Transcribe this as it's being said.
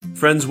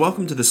Friends,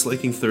 welcome to the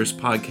Slaking Thirst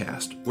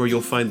podcast, where you'll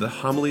find the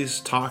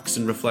homilies, talks,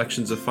 and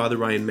reflections of Father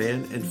Ryan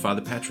Mann and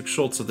Father Patrick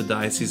Schultz of the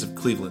Diocese of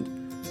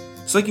Cleveland.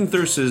 Slaking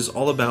Thirst is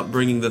all about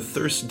bringing the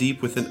thirst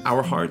deep within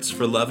our hearts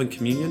for love and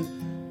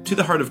communion to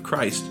the heart of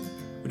Christ,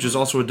 which is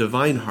also a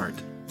divine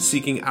heart,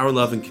 seeking our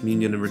love and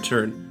communion in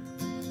return.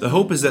 The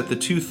hope is that the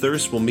two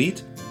thirsts will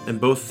meet and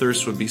both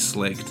thirsts would be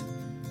slaked.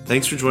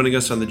 Thanks for joining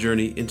us on the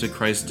journey into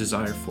Christ's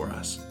desire for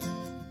us.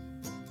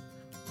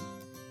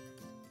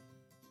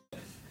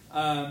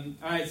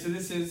 All right, so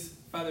this is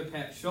Father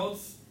Pat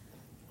Schultz.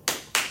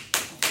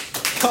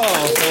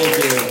 Oh, thank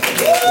you.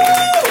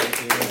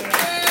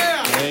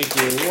 Thank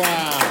you.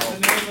 Wow.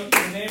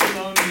 The name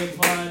alone we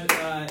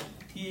applaud.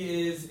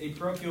 He is a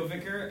parochial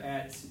vicar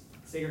at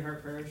Sacred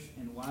Heart Parish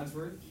in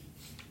Wadsworth,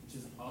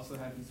 which also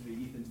happens to be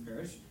Ethan's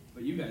parish,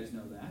 but you guys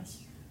know that.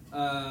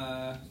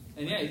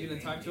 And yeah, he's going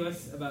to talk to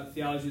us about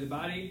theology of the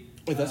body.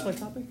 Wait, that's my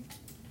topic?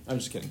 I'm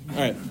just kidding. All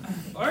right.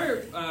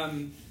 Or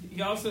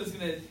he also is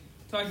going to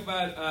talk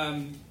about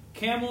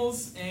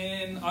camels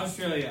in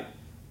Australia,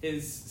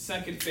 his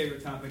second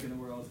favorite topic in the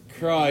world.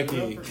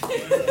 Crikey.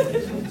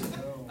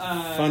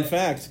 Fun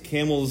fact,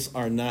 camels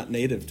are not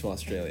native to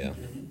Australia.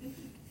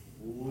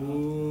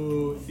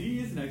 Ooh,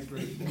 see, he's an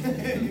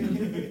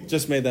expert.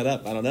 Just made that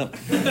up. I don't know.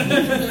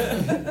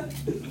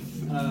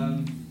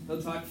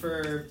 He'll talk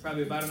for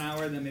probably about an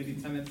hour, and then maybe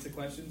 10 minutes of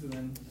questions, and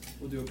then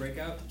we'll do a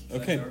breakout. So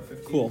Okay, that's hour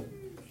 15. cool.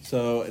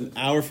 So an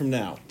hour from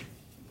now.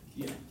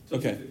 Yeah.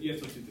 Okay. You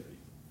have till 2:30.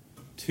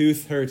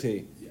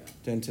 2:30. Yeah.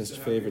 Dentist's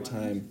So however you favorite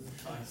want time.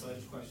 to talk, so I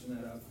just question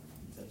that up.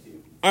 It's up to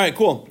you. All right,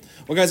 cool.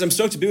 Well, guys, I'm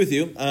stoked to be with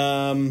you.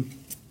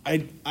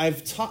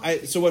 I've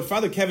taught. So what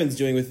Father Kevin's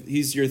doing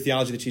he's your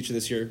theology teacher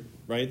this year,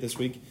 right? This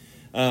week.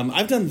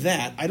 I've done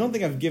that. I don't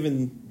think I've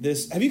given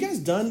this. Have you guys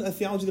done a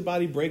theology of the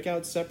body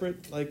breakout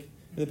separate, like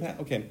in the past?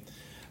 Okay.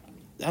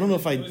 I don't know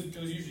if It was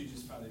usually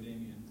just Father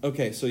Damien.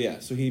 Okay, so yeah,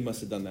 so he must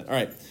have done that. All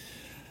right.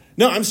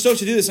 No, I'm stoked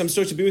to do this. I'm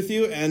stoked to be with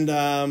you,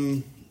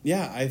 and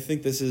yeah, I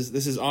think this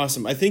is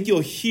awesome. I think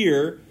you'll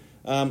hear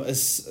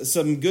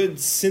some good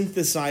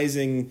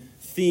synthesizing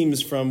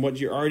themes from what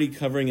you're already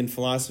covering in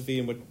philosophy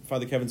and what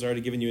Father Kevin's already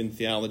given you in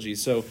theology.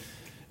 So,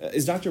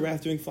 is Dr.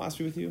 Rath doing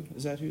philosophy with you?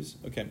 Is that who's?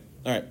 Okay.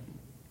 All right.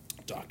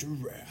 Dr.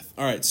 Rath.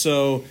 All right.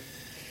 So,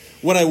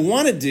 what I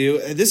want to do,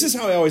 this is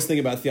how I always think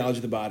about theology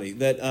of the body,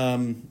 that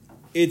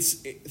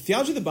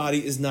theology of the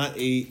body is not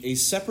a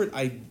separate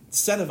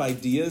set of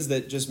ideas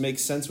that just make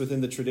sense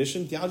within the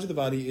tradition. Theology of the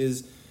body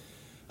is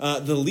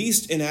the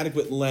least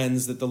inadequate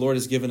lens that the Lord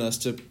has given us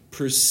to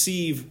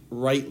perceive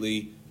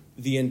rightly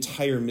the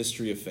entire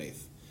mystery of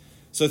faith.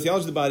 So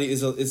theology of the body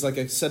is like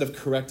a set of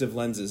corrective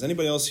lenses.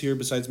 Anybody else here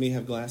besides me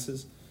have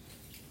glasses?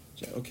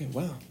 Okay,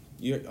 wow.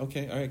 You're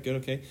okay, all right, good,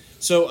 okay.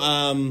 So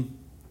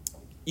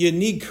you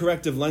need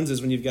corrective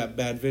lenses when you've got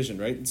bad vision,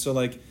 right? And so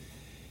like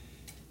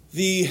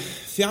the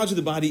theology of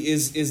the body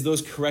is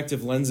those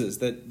corrective lenses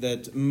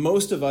that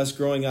most of us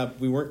growing up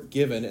we weren't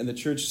given, and the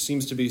church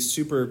seems to be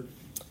super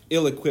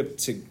ill-equipped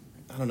to,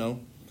 I don't know,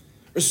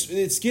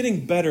 it's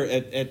getting better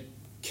at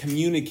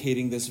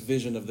communicating this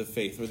vision of the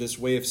faith or this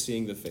way of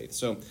seeing the faith.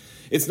 So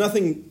it's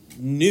nothing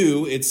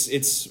new. It's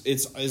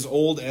as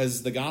old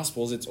as the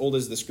Gospels. It's old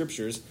as the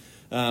Scriptures.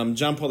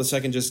 John Paul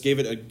II just gave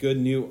it a good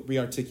new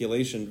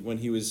rearticulation when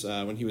he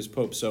was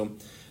Pope. So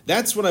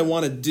that's what I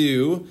want to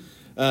do.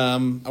 I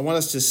want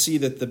us to see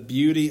that the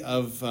beauty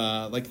of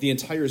like the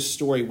entire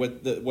story,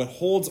 what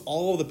holds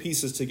all the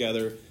pieces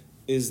together,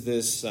 is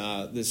this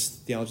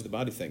theology of the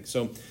body thing.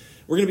 So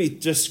we're going to be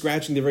just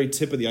scratching the very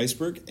tip of the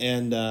iceberg,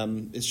 and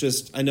it's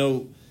just, I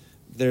know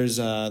there's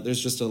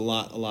just a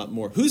lot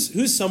more.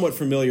 Who's somewhat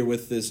familiar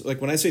with this?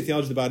 Like when I say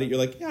theology of the body, you're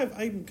like, yeah,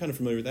 I'm kind of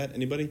familiar with that.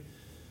 Anybody?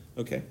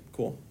 Okay,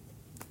 cool.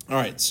 All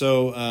right,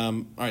 so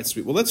all right,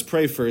 sweet. Well, let's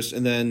pray first,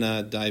 and then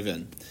dive in.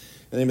 In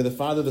the name of the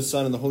Father, the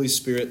Son, and the Holy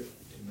Spirit.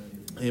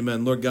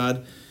 Amen. Lord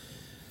God,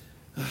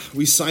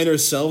 we sign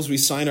ourselves, we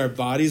sign our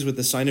bodies with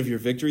the sign of your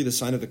victory, the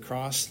sign of the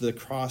cross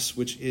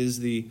which is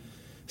the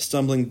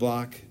stumbling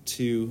block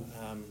to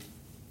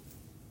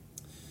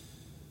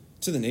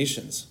the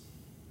nations,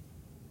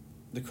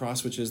 the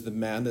cross which is the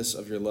madness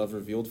of your love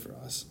revealed for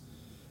us,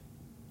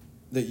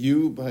 that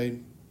you, by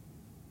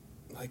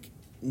like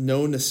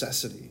no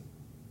necessity,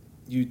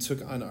 you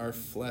took on our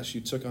flesh,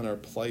 you took on our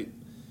plight,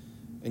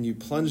 and you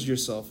plunged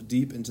yourself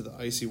deep into the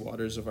icy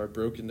waters of our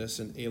brokenness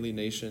and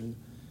alienation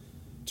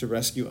to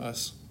rescue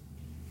us,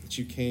 that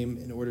you came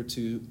in order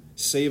to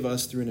save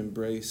us through an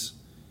embrace.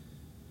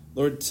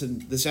 Lord,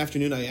 this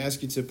afternoon I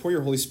ask you to pour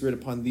your Holy Spirit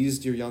upon these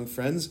dear young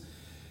friends,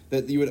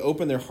 that you would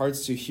open their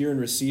hearts to hear and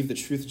receive the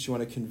truth that you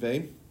want to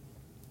convey,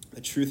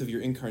 the truth of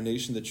your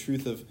incarnation, the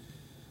truth of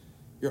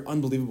your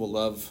unbelievable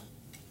love.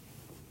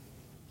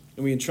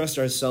 And we entrust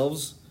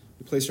ourselves,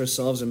 we place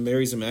ourselves in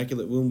Mary's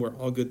immaculate womb where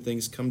all good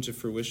things come to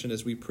fruition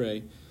as we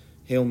pray.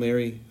 Hail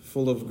Mary,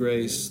 full of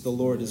grace, the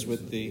Lord is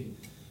with thee.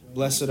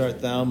 Blessed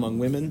art thou among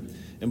women,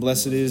 and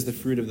blessed is the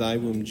fruit of thy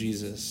womb,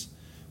 Jesus.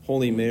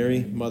 Holy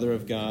Mary, Mother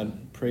of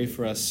God, pray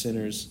for us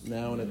sinners,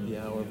 now and at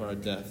the hour of our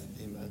death.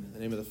 Amen. In the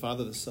name of the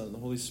Father, the Son, and the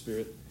Holy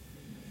Spirit.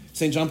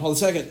 St. John Paul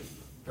II.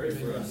 Pray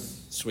for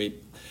us.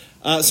 Sweet.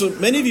 So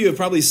many of you have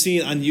probably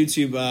seen on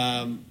YouTube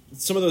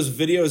some of those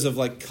videos of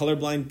like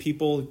colorblind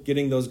people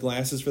getting those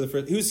glasses for the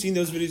first. Who's seen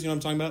those videos? You know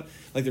what I'm talking about?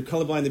 Like they're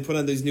colorblind. They put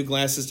on these new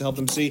glasses to help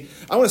them see.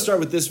 I want to start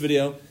with this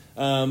video.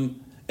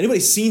 Anybody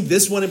seen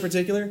this one in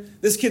particular?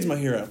 This kid's my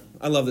hero.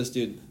 I love this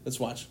dude. Let's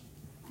watch.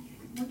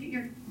 Look at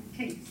your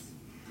case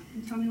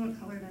and tell me what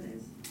color that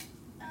is.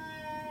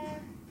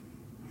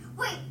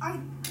 Wait,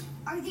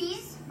 are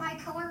these my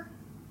color?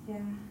 Yeah.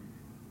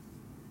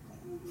 Oh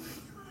my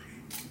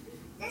gosh.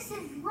 This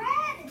is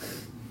red.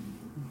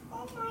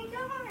 Oh my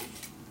gosh.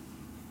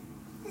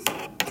 This is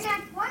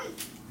that white.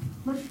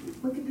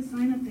 Look at the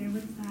sign up there.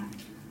 What's that?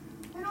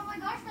 And oh my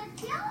gosh,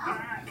 that's yellow.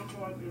 Don't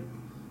go out there.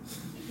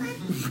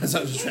 That's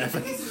not just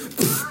traffic. This is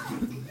black.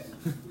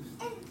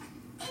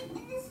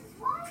 and this is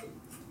white.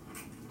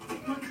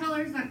 What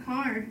color is that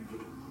car?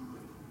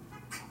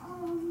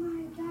 Oh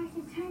my gosh,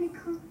 it's kind of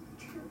cool.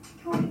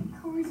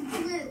 Colors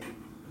blue.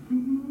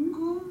 Mm-hmm.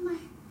 Oh my.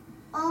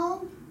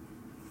 Oh,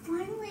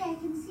 finally I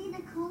can see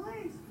the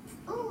colors.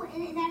 Oh,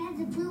 and that has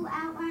a blue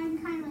outline,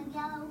 kind of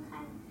yellow,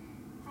 kind of.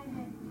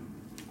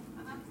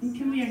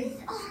 Come here. These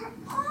are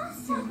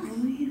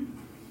awesome.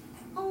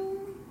 Oh.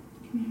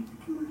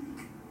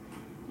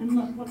 And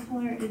look, what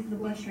color is the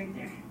bush right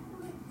there?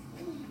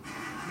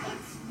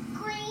 It's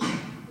green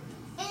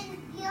and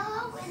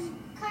yellow and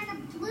kind of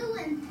blue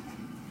and.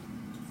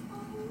 Oh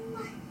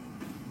my.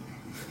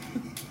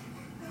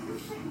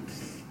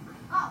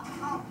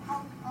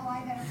 Oh,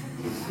 I better put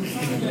these on.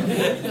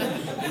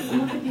 And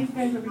look at these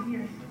guys over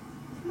here.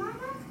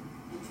 Mama,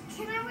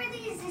 can I wear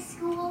these to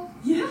school?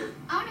 Yeah.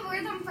 I want to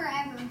wear them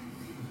forever.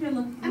 Here,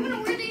 look. I'm going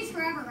to wear these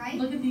forever, right?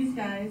 Look at these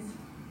guys.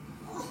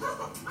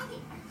 Oh my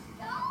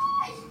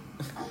gosh.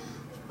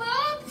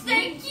 Bob,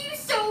 thank you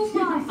so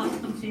much.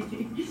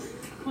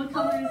 What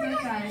color is that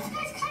This guy?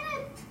 guy's kind of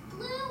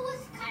blue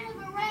with kind of a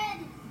red.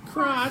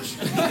 Crotch.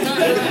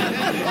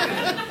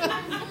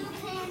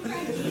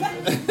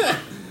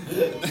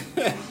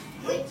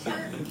 White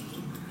shirt,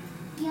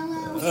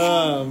 yellow,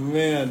 Oh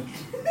man.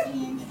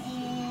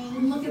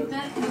 And look at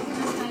that. Look at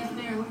this guy up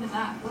there. Look at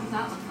that. What does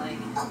that look like?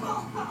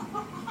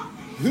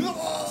 too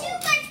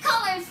much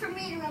colors for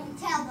me to really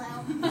tell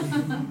though.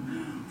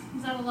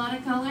 Is that a lot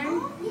of color?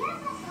 Oh,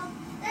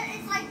 yeah,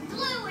 it's like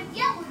blue and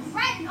yellow and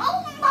red and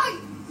oh my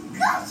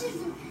gosh!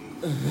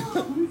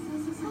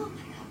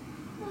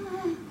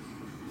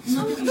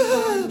 Look at these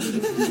guys.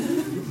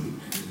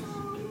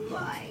 Oh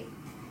my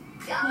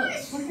Look,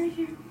 gosh! look right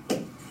here.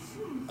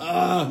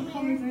 Ah. What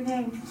colors are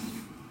those?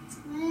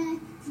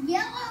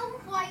 Yellow,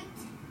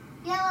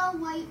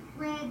 white,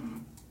 red.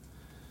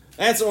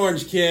 That's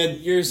orange,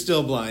 kid. You're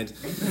still blind.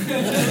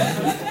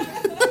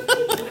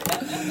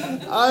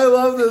 I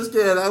love this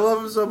kid. I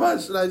love him so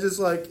much. And I just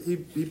like, he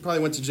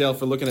probably went to jail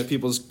for looking at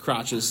people's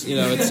crotches,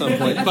 at some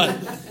point. But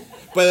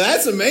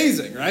that's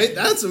amazing, right?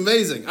 That's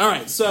amazing. All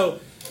right, so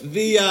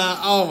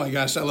oh my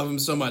gosh, I love him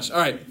so much. All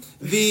right,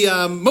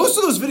 most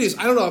of those videos,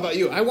 I don't know about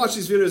you. I watch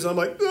these videos and I'm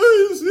like,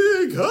 oh, you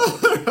see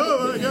color?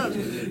 Oh my gosh,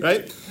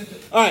 right?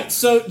 All right,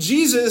 so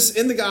Jesus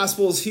in the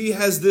Gospels, he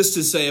has this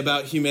to say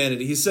about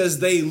humanity. He says,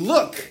 they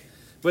look,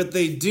 but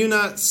they do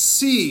not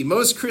see.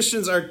 Most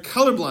Christians are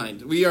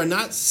colorblind. We are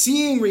not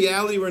seeing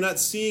reality. We're not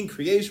seeing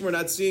creation. We're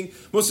not seeing,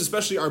 most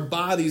especially our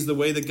bodies, the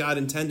way that God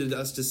intended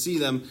us to see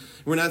them.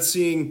 We're not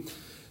seeing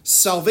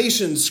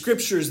salvation,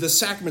 scriptures, the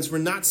sacraments. We're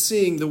not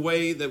seeing the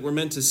way that we're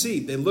meant to see.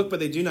 They look,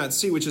 but they do not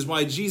see, which is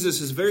why Jesus'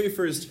 his very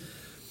first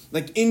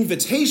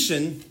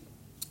invitation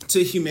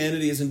to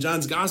humanity is in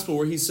John's Gospel,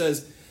 where he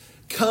says,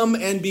 come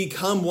and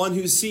become one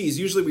who sees.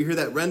 Usually we hear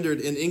that rendered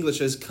in English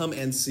as come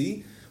and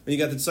see. When you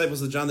got the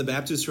disciples of John the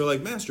Baptist who are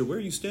like, Master, where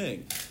are you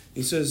staying?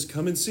 He says,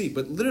 come and see.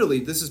 But literally,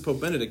 this is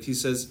Pope Benedict. He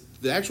says,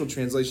 the actual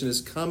translation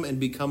is come and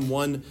become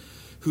one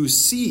who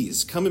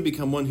sees. Come and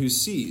become one who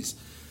sees.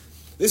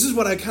 This is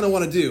what I kind of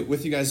want to do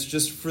with you guys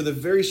just for the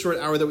very short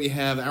hour that we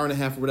have, hour and a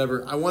half or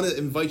whatever. I want to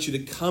invite you to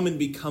come and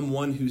become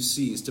one who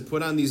sees, to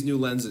put on these new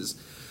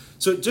lenses.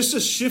 So just to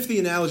shift the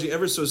analogy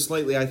ever so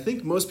slightly, I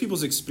think most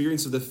people's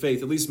experience of the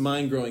faith, at least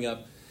mine growing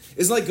up,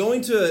 is like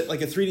going to a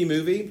 3D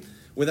movie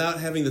without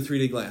having the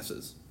 3D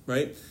glasses,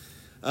 right?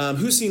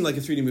 Who's seen a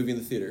 3D movie in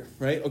the theater,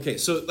 right? Okay,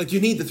 so you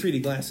need the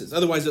 3D glasses.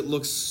 Otherwise it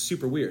looks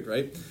super weird,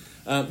 right?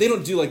 They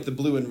don't do the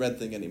blue and red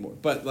thing anymore.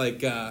 But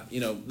the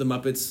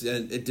Muppets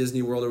at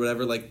Disney World or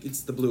whatever,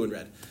 it's the blue and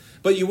red.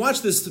 But you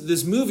watch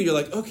this movie, you're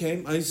like,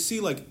 okay, I see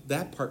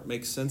that part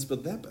makes sense,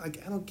 but that I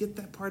don't get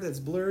that part.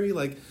 That's blurry.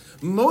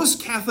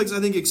 Most Catholics,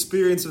 I think,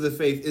 experience of the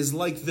faith is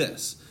like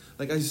this.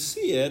 I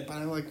see it, but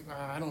I'm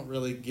I don't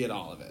really get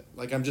all of it.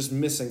 I'm just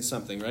missing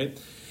something,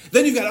 right?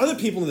 Then you've got other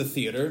people in the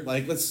theater,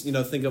 let's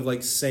think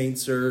of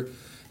saints or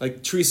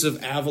Teresa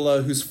of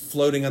Avila who's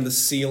floating on the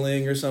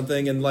ceiling or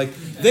something, and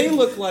they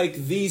look like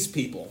these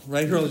people,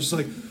 right? Who are just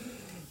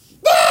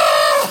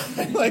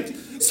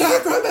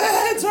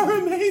sacraments are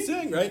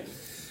amazing, right?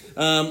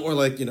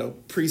 Or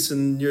priests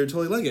in your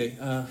Toli Lege,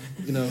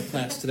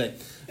 class today.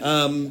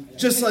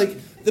 Just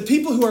the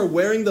people who are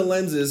wearing the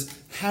lenses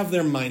have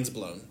their minds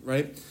blown,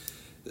 right?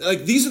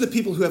 like these are the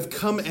people who have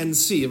come and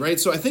see, right?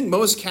 So I think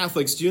most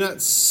Catholics do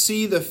not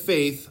see the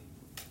faith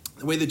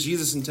the way that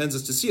Jesus intends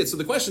us to see it. So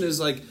the question is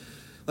what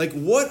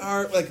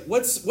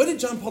did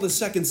John Paul II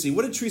see?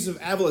 What did Teresa of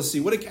Avila see?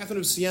 What did Catherine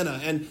of Siena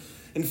and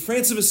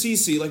Francis of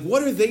Assisi, like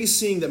what are they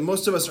seeing that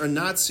most of us are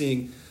not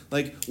seeing?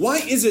 Like, why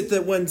is it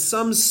that when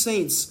some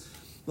saints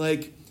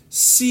like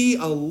see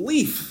a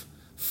leaf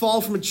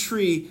fall from a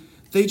tree,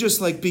 they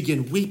just like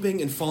begin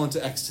weeping and fall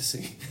into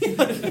ecstasy?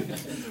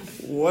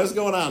 What's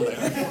going on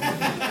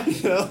there?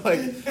 You know,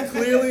 like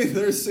clearly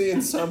they're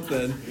seeing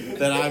something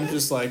that I'm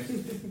just like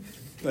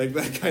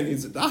that guy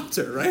needs a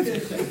doctor, right?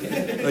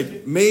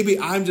 Like maybe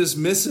I'm just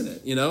missing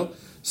it, you know?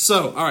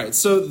 So, all right,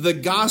 so the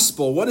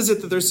gospel, what is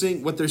it that they're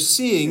seeing? What they're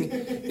seeing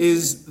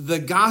is the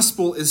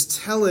gospel is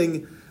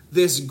telling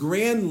this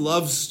grand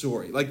love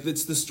story. Like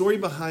it's the story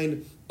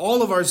behind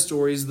all of our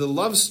stories, the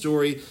love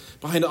story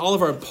behind all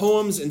of our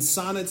poems and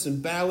sonnets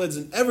and ballads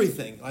and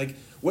everything. Like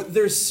what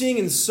they're seeing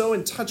and so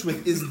in touch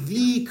with is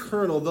the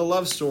kernel, the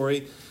love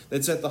story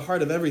that's at the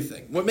heart of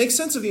everything. What makes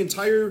sense of the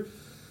entire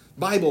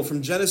Bible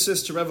from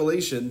Genesis to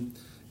Revelation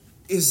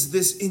is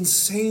this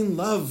insane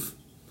love.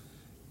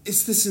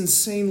 It's this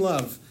insane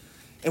love.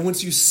 And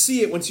once you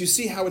see it, once you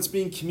see how it's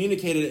being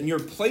communicated and your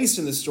place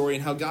in the story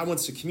and how God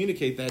wants to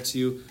communicate that to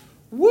you,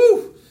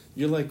 woo!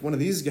 You're like one of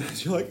these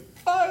guys. You're like,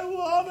 I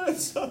love it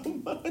so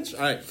much.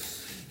 All right,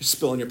 you're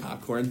spilling your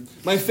popcorn.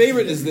 My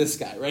favorite is this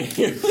guy right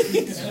here.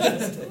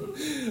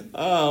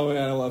 Oh,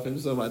 man, I love him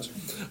so much.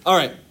 All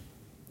right,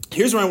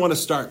 here's where I want to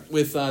start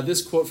with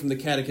this quote from the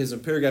Catechism,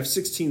 paragraph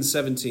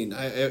 1617.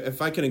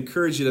 If I can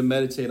encourage you to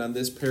meditate on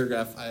this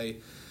paragraph, I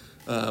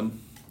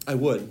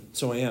would.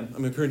 So I am.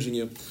 I'm encouraging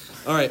you.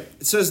 All right,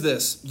 it says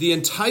this. The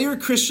entire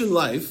Christian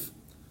life,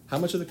 how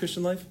much of the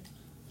Christian life?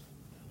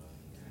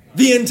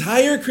 The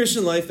entire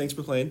Christian life, thanks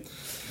for playing,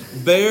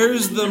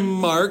 bears the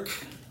mark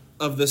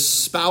of the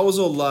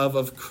spousal love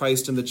of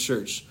Christ and the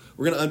church.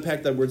 We're going to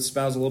unpack that word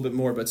spousal a little bit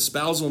more, but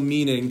spousal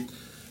meaning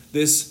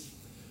this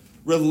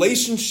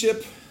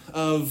relationship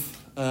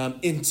of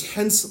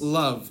intense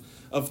love,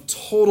 of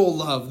total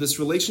love, this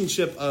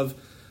relationship of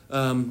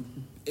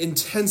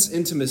intense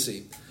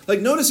intimacy. Like,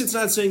 notice it's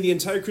not saying the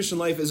entire Christian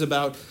life is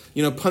about,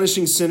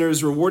 punishing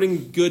sinners,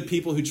 rewarding good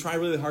people who try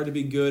really hard to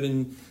be good,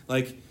 and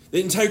like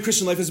the entire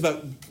Christian life is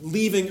about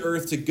leaving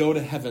earth to go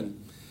to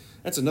heaven.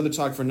 That's another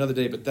talk for another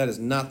day, but that is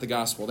not the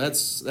gospel.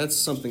 That's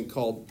something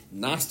called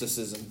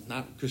Gnosticism,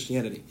 not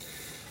Christianity.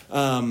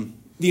 The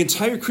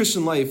entire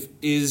Christian life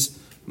is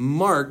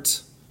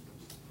marked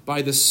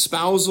by the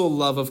spousal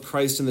love of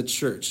Christ and the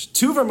church.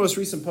 Two of our most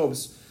recent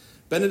popes,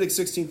 Benedict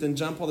XVI and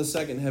John Paul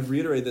II, have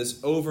reiterated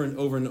this over and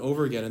over and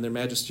over again in their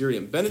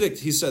magisterium. Benedict,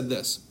 he said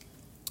this.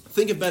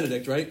 Think of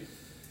Benedict, right?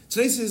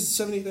 Today's his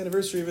 70th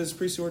anniversary of his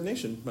priestly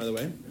ordination, by the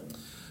way.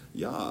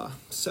 Yeah,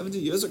 70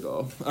 years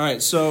ago. All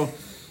right, so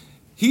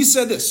he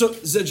said this. So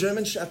the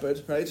German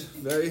Shepherd, right,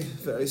 very,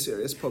 very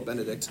serious, Pope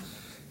Benedict,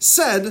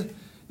 said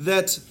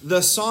that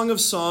the Song of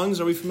Songs,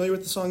 are we familiar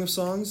with the Song of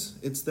Songs?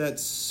 It's that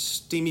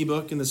steamy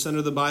book in the center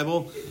of the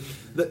Bible.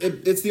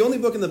 It's the only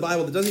book in the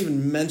Bible that doesn't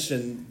even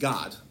mention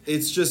God.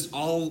 It's just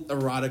all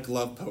erotic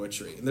love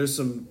poetry. And there's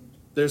some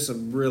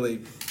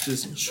really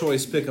just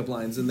choice pickup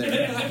lines in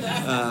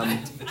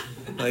there.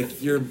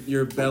 Like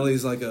your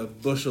belly's like a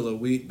bushel of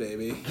wheat,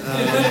 baby.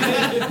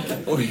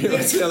 Or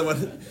what's the other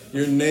one?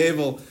 Your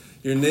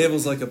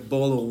navel's like a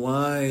bowl of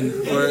wine.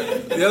 Or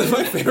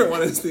my favorite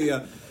one is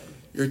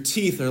your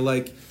teeth are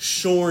like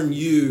shorn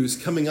ewes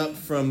coming up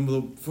from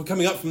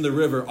the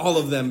river, all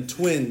of them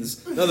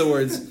twins. In other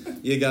words,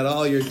 you got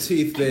all your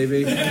teeth, baby.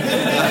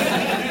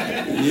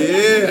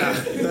 Yeah,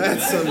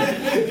 that's some.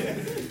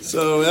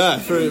 So yeah,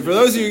 for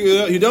those of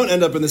you who don't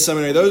end up in the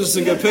seminary, those are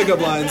some good pickup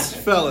lines,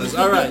 fellas.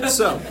 All right,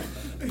 so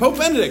Pope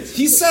Benedict,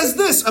 he says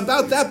this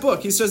about that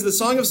book. He says the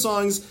Song of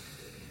Songs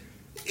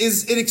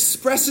it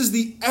expresses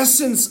the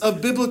essence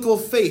of biblical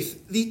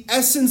faith. The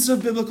essence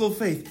of biblical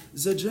faith.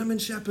 The German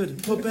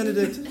Shepherd, Pope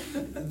Benedict.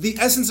 The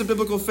essence of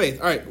biblical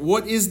faith. All right,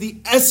 what is the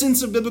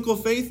essence of biblical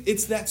faith?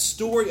 It's that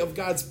story of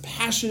God's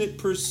passionate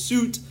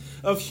pursuit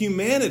of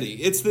humanity.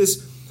 It's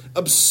this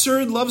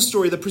absurd love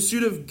story, the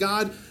pursuit of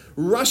God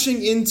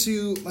rushing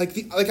into,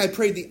 like I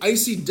prayed, the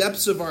icy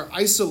depths of our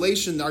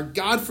isolation, our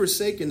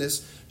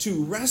God-forsakenness,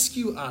 to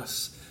rescue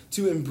us,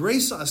 to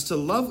embrace us, to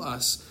love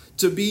us,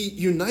 to be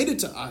united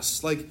to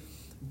us. Like,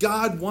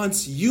 God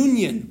wants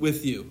union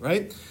with you,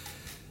 right?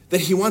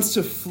 That he wants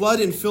to flood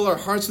and fill our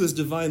hearts with his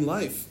divine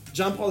life.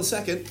 John Paul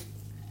II,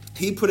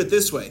 he put it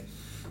this way.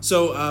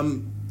 So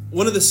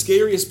one of the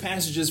scariest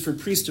passages for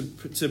priests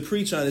to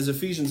preach on is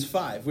Ephesians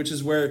 5, which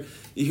is where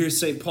you hear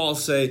St. Paul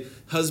say,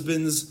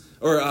 husbands,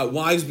 or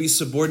wives, be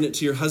subordinate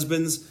to your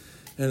husbands.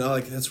 And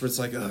that's where it's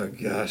like, oh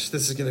gosh,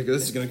 this is gonna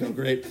go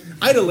great.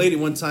 I had a lady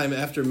one time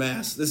after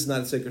Mass, this is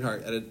not at Sacred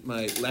Heart, at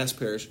my last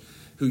parish,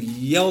 who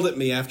yelled at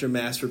me after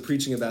Mass for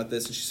preaching about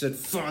this, and she said,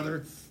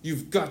 Father,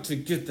 you've got to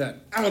get that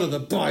out of the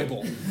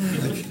Bible.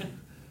 Like,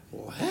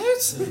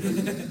 what?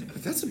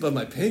 That's above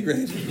my pay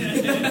grade.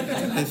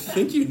 I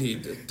think you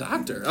need a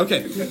doctor.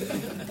 Okay.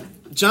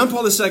 John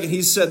Paul II,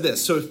 he said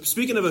this. So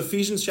speaking of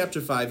Ephesians chapter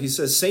 5, he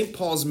says, St.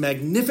 Paul's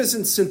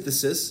magnificent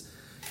synthesis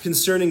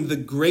concerning the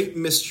great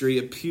mystery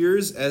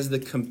appears as the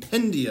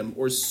compendium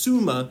or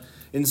summa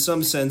in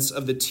some sense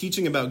of the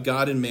teaching about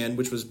God and man,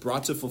 which was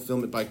brought to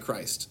fulfillment by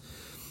Christ.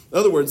 In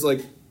other words,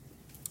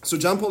 so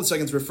John Paul II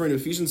is referring to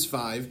Ephesians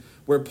 5,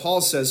 where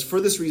Paul says, for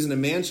this reason, a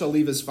man shall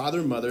leave his father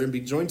and mother and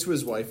be joined to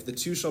his wife. The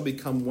two shall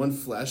become one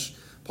flesh.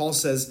 Paul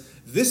says,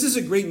 this is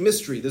a great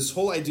mystery, this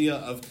whole idea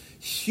of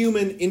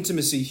human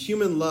intimacy,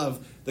 human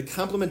love, the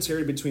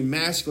complementarity between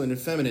masculine and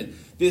feminine.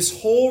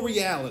 This whole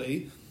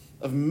reality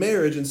of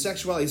marriage and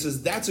sexuality, he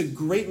says, that's a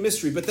great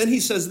mystery. But then he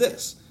says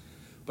this,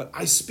 but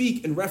I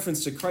speak in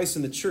reference to Christ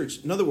and the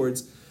church. In other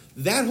words,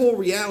 that whole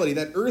reality,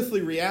 that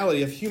earthly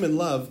reality of human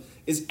love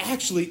is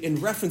actually in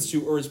reference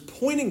to or is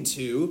pointing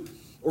to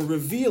or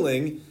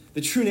revealing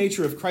the true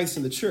nature of Christ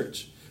and the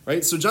church.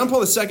 Right? So John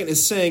Paul II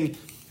is saying,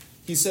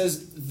 he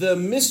says, the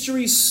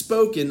mystery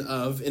spoken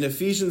of in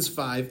Ephesians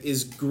 5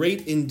 is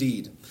great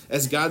indeed.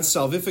 As God's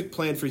salvific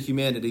plan for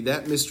humanity,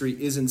 that mystery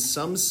is in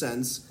some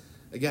sense,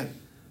 again,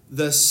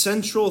 the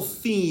central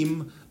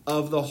theme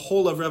of the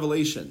whole of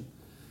Revelation.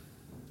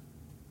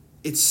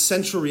 It's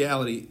central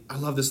reality. I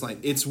love this line.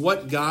 It's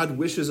what God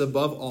wishes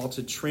above all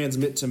to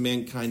transmit to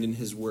mankind in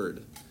his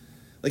word.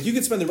 You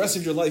could spend the rest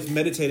of your life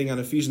meditating on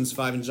Ephesians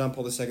 5, and John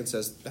Paul II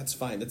says, that's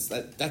fine.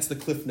 That's the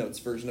Cliff Notes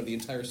version of the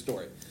entire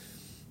story.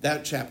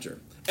 That chapter.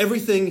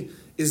 Everything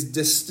is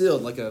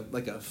distilled like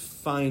a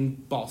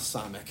fine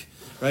balsamic,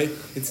 right?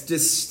 It's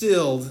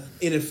distilled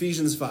in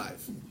Ephesians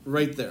 5,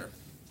 right there.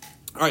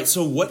 All right,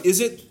 so what is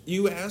it,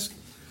 you ask,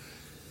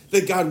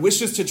 that God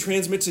wishes to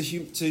transmit to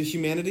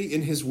humanity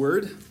in his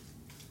word?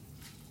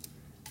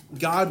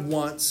 God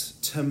wants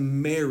to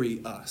marry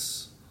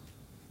us.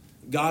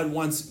 God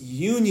wants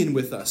union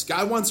with us.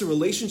 God wants a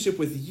relationship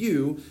with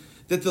you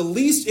that the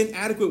least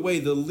inadequate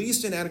way, the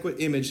least inadequate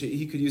image that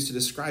he could use to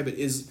describe it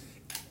is,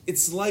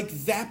 it's like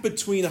that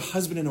between a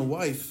husband and a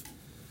wife.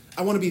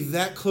 I want to be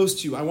that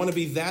close to you. I want to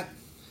be that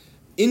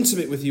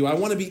intimate with you. I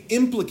want to be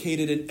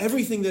implicated in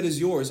everything that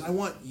is yours. I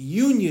want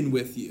union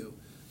with you.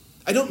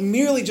 I don't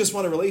merely just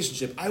want a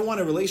relationship. I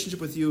want a relationship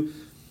with you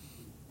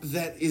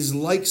that is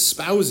like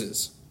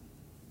spouses.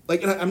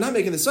 And I'm not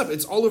making this up.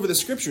 It's all over the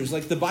scriptures.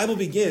 The Bible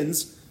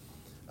begins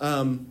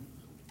in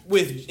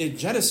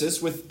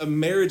Genesis with a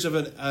marriage of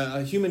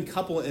a human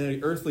couple in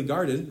an earthly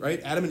garden,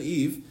 right? Adam and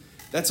Eve.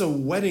 That's a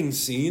wedding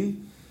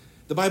scene.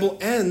 The Bible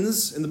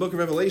ends in the book of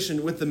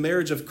Revelation with the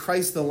marriage of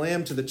Christ the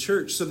Lamb to the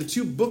church. So the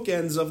two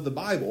bookends of the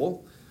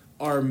Bible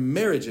are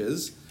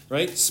marriages,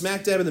 right?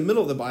 Smack dab in the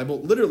middle of the Bible,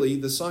 literally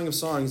the Song of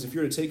Songs, if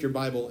you were to take your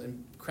Bible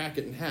and crack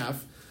it in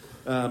half,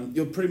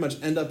 you'll pretty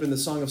much end up in the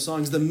Song of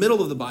Songs. The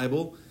middle of the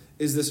Bible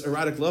is this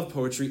erotic love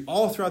poetry.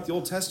 All throughout the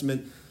Old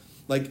Testament,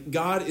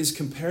 God is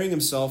comparing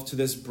himself to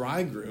this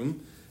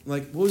bridegroom.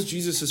 What was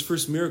Jesus'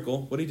 first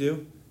miracle? What did he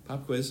do?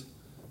 Pop quiz.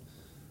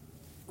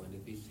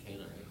 Wedding feast of Cana,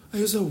 right?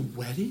 It was a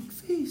wedding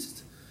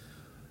feast.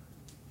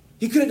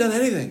 He could have done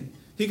anything.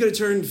 He could have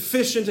turned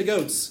fish into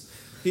goats.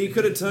 He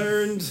could have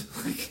turned,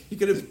 he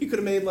could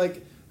have made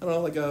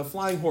a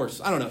flying horse.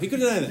 I don't know. He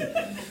could have done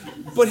anything.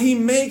 But he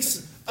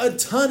makes a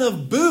ton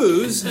of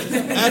booze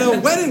at a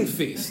wedding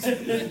feast.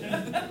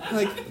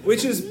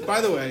 Which is,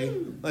 by the way,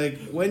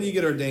 when you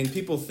get ordained,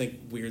 people think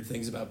weird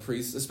things about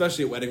priests,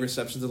 especially at wedding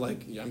receptions.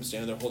 They're I'm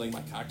standing there holding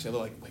my cocktail.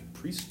 They're like,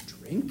 priests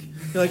drink?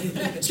 You're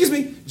excuse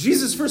me,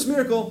 Jesus' first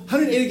miracle,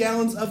 180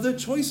 gallons of the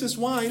choicest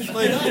wine.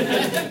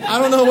 I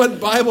don't know what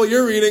Bible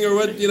you're reading or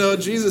what,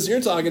 Jesus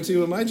you're talking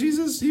to, but my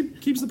Jesus, he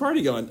keeps the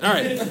party going. All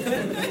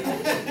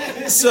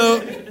right. So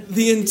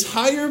the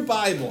entire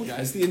Bible,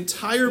 guys,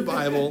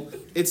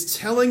 it's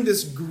telling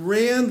this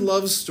grand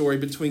love story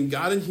between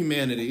God and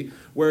humanity,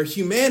 where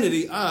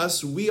humanity,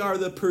 us, we are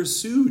the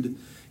pursued.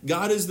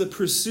 God is the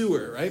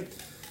pursuer, right?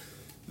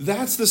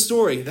 That's the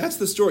story.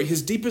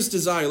 His deepest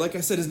desire, like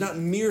I said, is not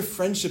mere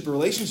friendship or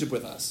relationship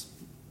with us.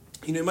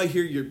 You might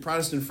hear your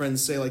Protestant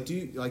friends say,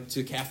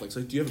 to Catholics,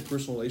 do you have a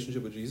personal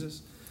relationship with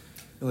Jesus?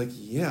 They're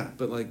yeah,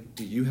 but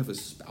do you have a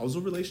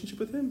spousal relationship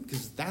with him?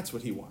 Because that's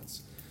what he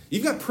wants.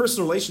 You've got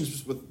personal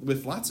relationships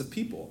with lots of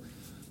people.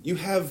 You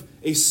have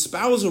a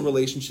spousal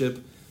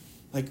relationship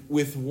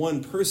with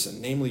one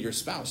person, namely your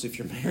spouse if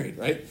you're married,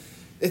 right?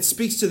 It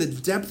speaks to the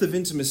depth of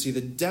intimacy, the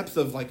depth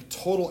of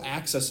total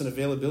access and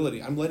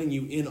availability. I'm letting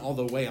you in all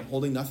the way. I'm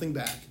holding nothing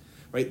back,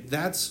 right?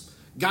 That's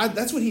God.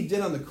 That's what he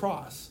did on the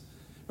cross,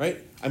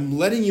 right? I'm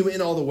letting you in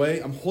all the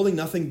way. I'm holding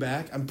nothing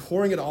back. I'm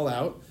pouring it all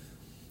out.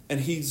 And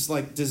he's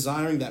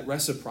desiring that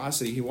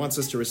reciprocity. He wants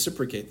us to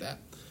reciprocate that.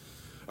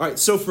 All right,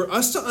 so for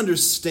us to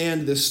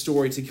understand this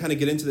story, to kind of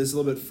get into this a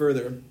little bit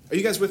further, are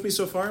you guys with me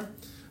so far?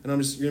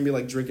 And you're going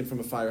to be drinking from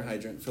a fire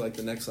hydrant for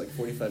the next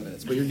 45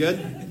 minutes. But you're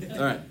good?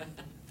 All right.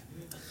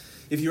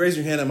 If you raise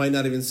your hand, I might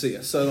not even see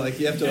you. So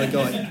you have to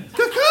go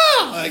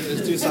caw-caw!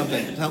 Just do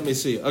something to help me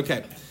see you.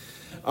 Okay.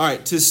 All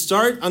right, to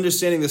start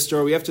understanding this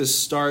story, we have to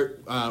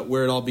start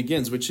where it all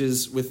begins, which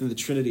is within the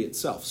Trinity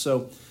itself.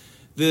 So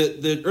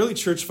the early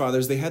church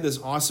fathers, they had this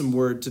awesome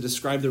word to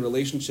describe the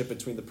relationship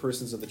between the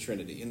persons of the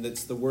Trinity, and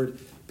it's the word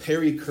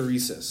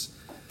perichoresis.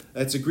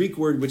 It's a Greek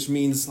word which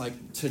means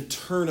like to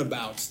turn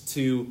about,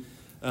 to,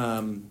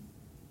 and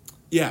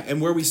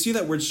where we see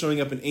that word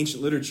showing up in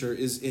ancient literature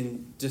is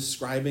in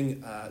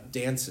describing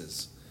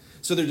dances.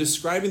 So they're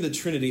describing the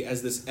Trinity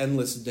as this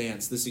endless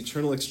dance, this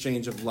eternal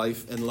exchange of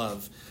life and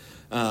love.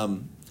 I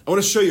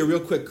want to show you a real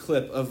quick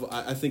clip of,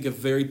 I think, a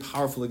very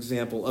powerful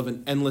example of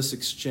an endless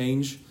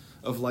exchange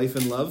of life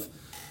and love.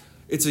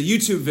 It's a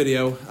YouTube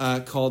video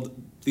called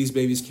 "These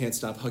Babies Can't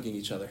Stop Hugging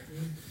Each Other."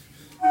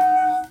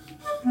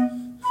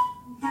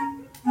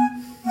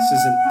 This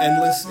is an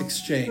endless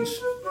exchange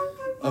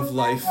of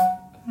life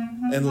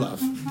and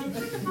love.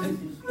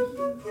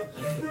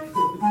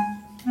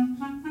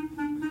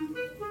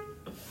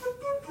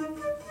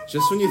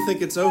 Just when you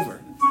think it's over.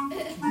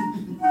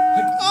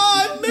 Like, oh,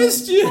 I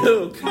missed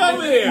you!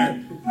 Come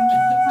here!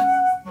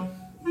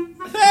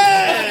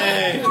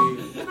 Hey!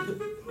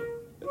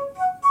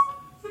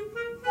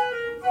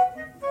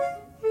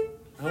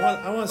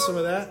 I want some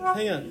of that.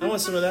 Hang on, I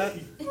want some of that.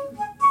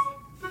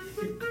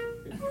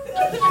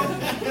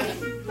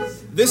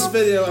 This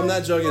video, I'm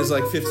not joking, is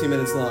like 15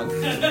 minutes long.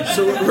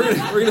 So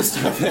we're gonna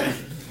stop there.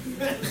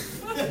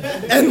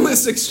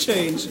 Endless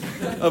exchange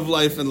of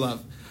life and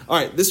love. All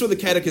right, this is what the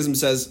Catechism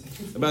says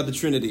about the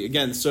Trinity.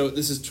 Again, so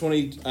this is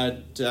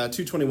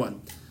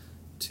 221.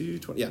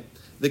 220, yeah.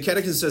 The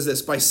Catechism says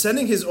this: by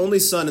sending his only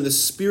Son in the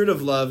spirit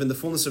of love in the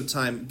fullness of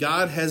time,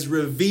 God has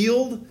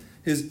revealed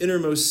his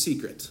innermost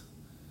secret.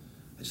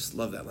 I just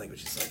love that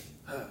language. It's like,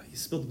 he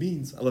spilled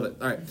beans. I love it.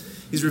 All right.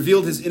 He's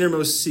revealed his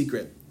innermost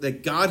secret,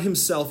 that God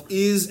himself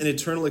is an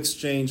eternal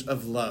exchange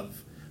of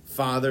love,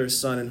 Father,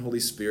 Son, and Holy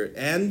Spirit,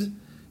 and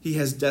he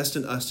has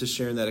destined us to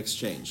share in that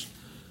exchange.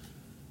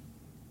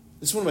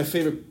 This is one of my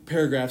favorite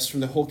paragraphs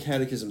from the whole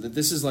Catechism, that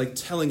this is like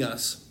telling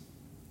us,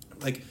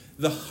 like,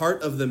 the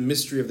heart of the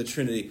mystery of the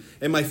Trinity.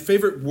 And my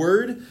favorite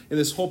word in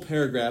this whole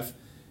paragraph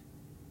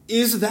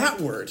is that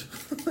word.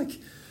 Like,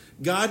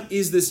 God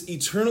is this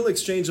eternal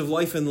exchange of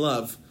life and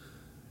love,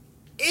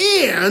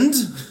 and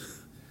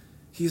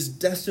he has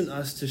destined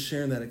us to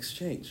share in that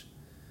exchange.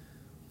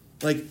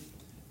 Like,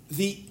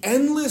 the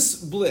endless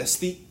bliss,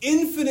 the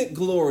infinite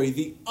glory,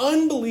 the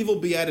unbelievable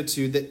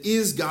beatitude that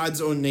is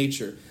God's own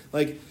nature.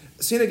 Like,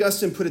 St.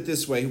 Augustine put it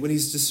this way when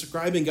he's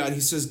describing God. He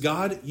says,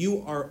 God,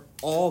 you are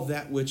all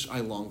that which I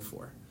long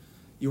for.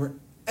 You are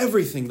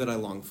everything that I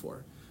long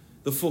for.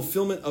 The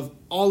fulfillment of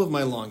all of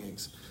my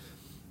longings.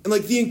 And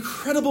like the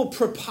incredible,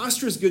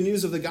 preposterous good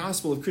news of the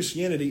gospel of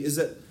Christianity is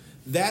that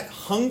that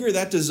hunger,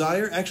 that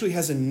desire actually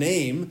has a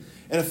name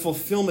and a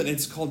fulfillment, and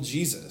it's called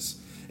Jesus.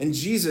 And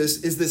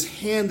Jesus is this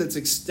hand that's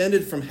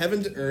extended from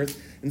heaven to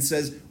earth and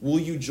says, will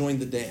you join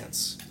the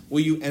dance? Will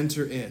you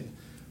enter in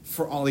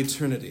for all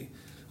eternity?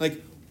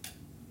 Like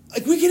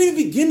we can't even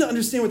begin to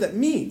understand what that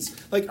means.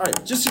 Like, all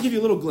right, just to give you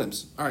a little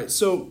glimpse. All right,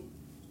 so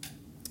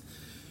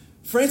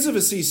Francis of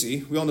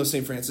Assisi, we all know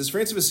St. Francis.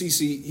 Francis of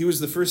Assisi, he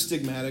was the first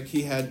stigmatic.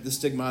 He had the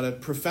stigmata,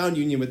 profound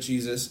union with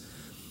Jesus.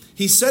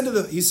 He said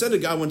to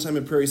God one time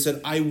in prayer, he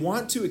said, I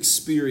want to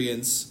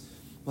experience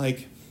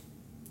and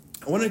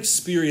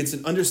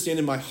understand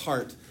in my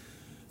heart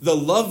the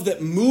love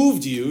that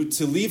moved you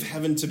to leave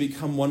heaven to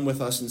become one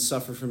with us and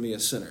suffer for me, a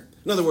sinner.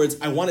 In other words,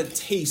 I want to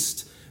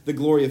taste the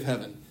glory of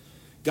heaven.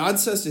 God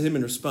says to him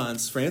in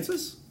response,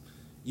 Francis,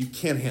 you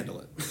can't handle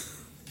it.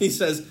 He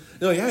says,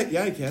 no,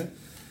 yeah, I can.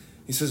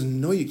 He says,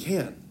 no, you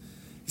can't.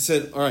 He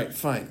said, all right,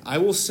 fine. I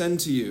will send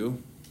to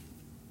you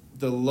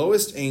the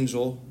lowest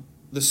angel,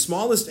 the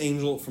smallest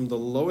angel from the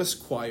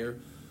lowest choir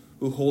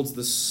who holds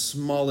the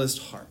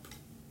smallest harp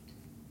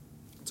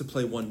to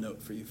play one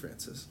note for you,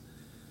 Francis.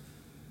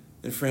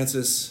 And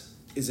Francis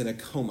is in a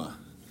coma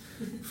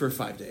for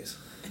 5 days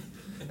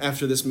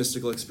after this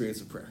mystical experience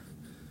of prayer.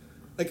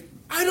 Like,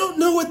 I don't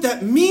know what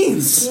that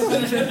means.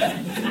 What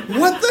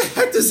the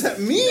heck does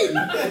that mean?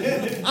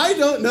 I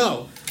don't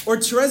know. Or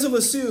Therese of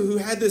Lisieux, who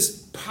had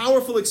this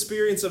powerful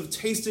experience of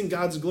tasting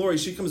God's glory,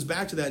 she comes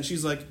back to that and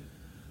she's like,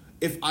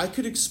 if I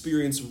could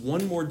experience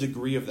one more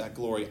degree of that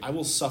glory, I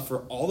will suffer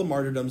all the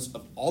martyrdoms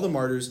of all the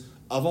martyrs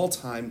of all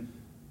time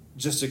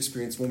just to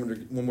experience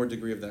one more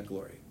degree of that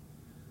glory.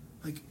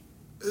 Like,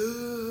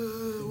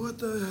 what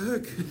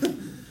the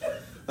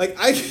heck?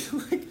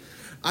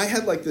 I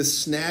had like this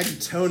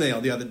snagged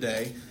toenail the other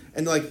day,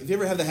 and like, if you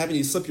ever have that happen,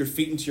 you slip your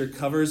feet into your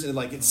covers and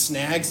like it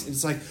snags, and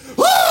it's like,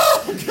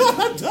 oh God,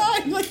 I'm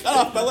dying! Like, cut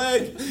off my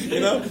leg, you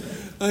know?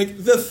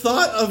 Like, the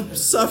thought of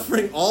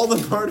suffering all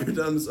the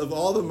martyrdoms of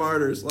all the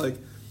martyrs, like,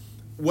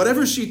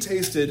 whatever she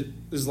tasted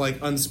is like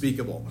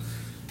unspeakable.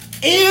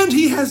 And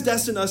he has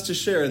destined us to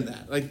share in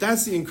that. Like,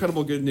 that's the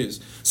incredible good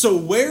news. So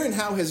where and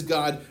how has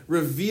God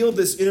revealed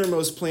this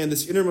innermost plan,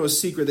 this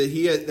innermost secret that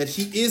he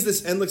is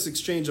this endless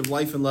exchange of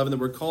life and love, and that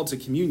we're called to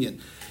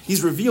communion?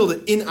 He's revealed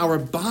it in our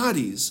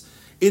bodies,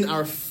 in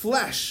our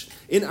flesh,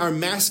 in our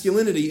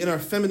masculinity, in our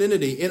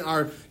femininity, in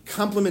our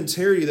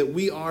complementarity, that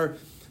we are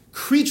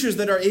creatures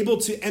that are able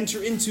to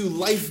enter into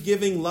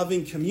life-giving,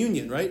 loving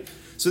communion, right?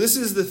 So this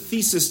is the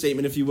thesis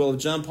statement, if you will, of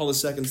John Paul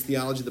II's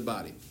Theology of the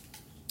Body.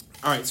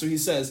 All right, so he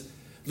says,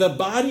 the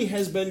body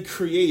has been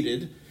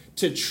created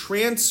to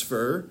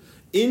transfer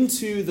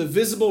into the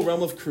visible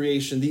realm of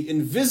creation, the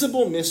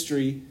invisible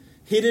mystery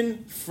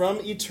hidden from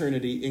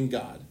eternity in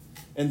God,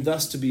 and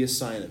thus to be a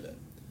sign of it.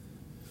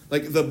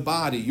 Like the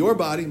body, your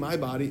body, my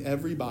body,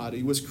 every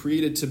body was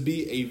created to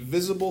be a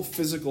visible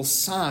physical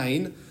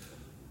sign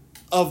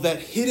of that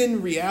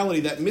hidden reality,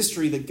 that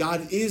mystery that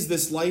God is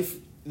this life,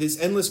 this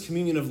endless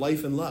communion of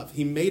life and love.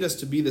 He made us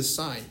to be this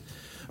sign.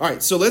 All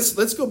right, so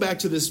let's go back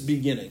to this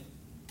beginning.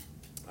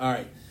 All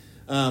right.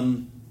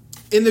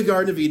 In the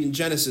Garden of Eden,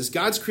 Genesis,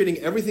 God's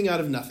creating everything out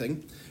of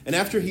nothing. And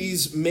after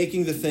he's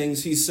making the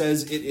things, he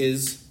says it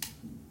is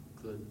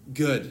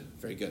good.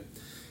 Very good.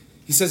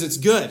 He says it's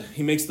good.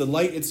 He makes the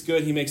light, it's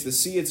good. He makes the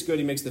sea, it's good.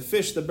 He makes the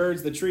fish, the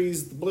birds, the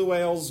trees, the blue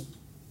whales,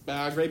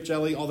 grape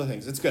jelly, all the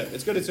things. It's good.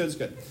 It's good, it's good, it's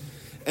good.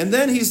 And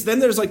then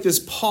there's like this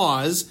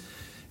pause,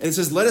 and it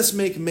says, let us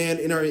make man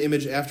in our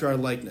image after our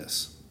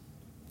likeness.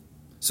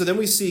 So then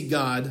we see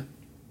God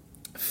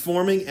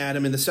forming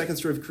Adam in the second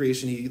story of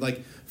creation. He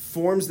like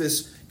forms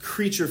this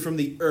creature from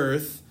the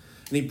earth,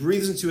 and he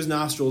breathes into his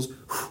nostrils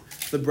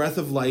the breath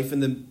of life,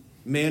 and then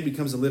man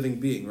becomes a living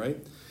being,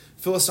 right?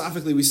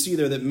 Philosophically, we see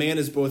there that man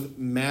is both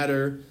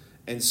matter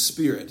and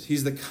spirit.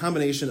 He's the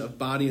combination of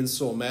body and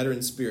soul, matter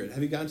and spirit.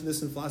 Have you gotten to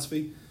this in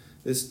philosophy?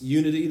 This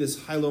unity,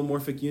 this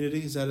hylomorphic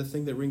unity, is that a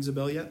thing that rings a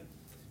bell yet?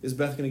 Is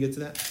Beth going to get to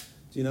that?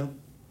 Do you know?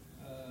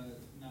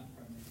 Not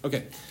probably.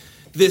 Okay.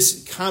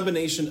 This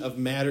combination of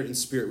matter and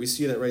spirit, we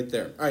see that right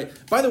there. All right.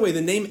 By the way,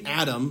 the name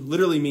Adam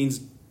literally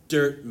means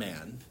dirt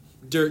man,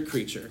 dirt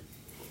creature.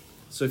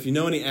 So if you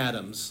know any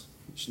Adams,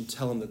 you should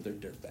tell them that they're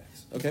dirtbags.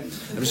 Okay?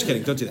 I'm just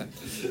kidding. Don't do that.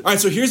 All right,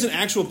 so here's an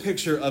actual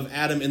picture of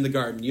Adam in the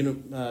garden.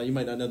 You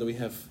might not know that we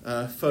have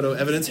photo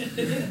evidence.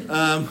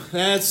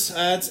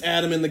 That's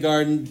Adam in the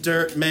garden,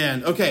 dirt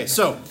man. Okay,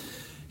 so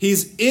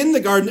he's in the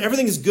garden.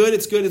 Everything is good.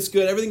 It's good. It's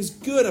good. Everything's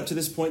good up to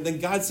this point. Then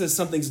God says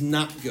something's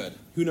not good.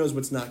 Who knows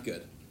what's not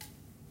good?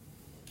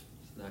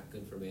 It's not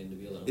good for man to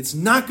be alone. It's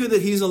not good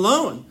that he's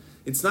alone.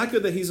 It's not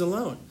good that he's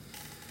alone.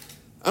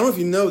 I don't know if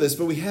you know this,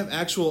 but we have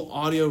actual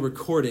audio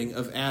recording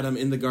of Adam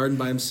in the garden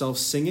by himself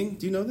singing.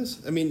 Do you know this?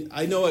 I mean,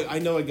 I know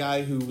a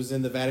guy who was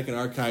in the Vatican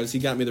archives. He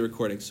got me the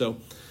recording, so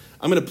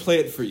I'm going to play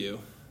it for you.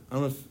 I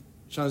don't know if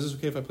Sean, is this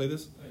okay if I play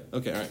this?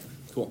 Okay, all right,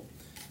 cool.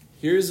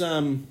 Here's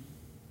Adam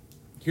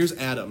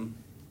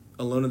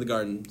alone in the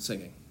garden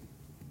singing.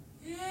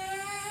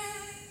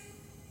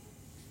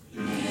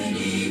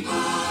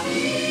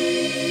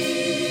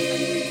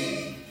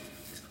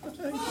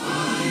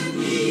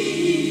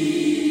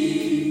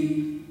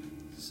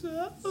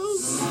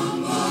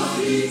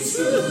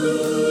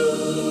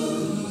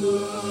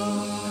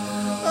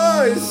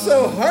 Oh, he's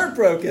so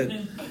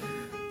heartbroken.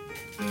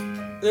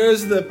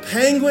 There's the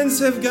penguins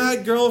have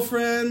got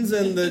girlfriends,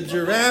 and the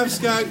giraffes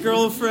got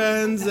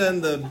girlfriends,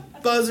 and the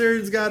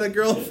buzzard's got a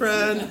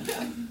girlfriend.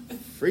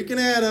 Freaking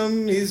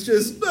Adam, he's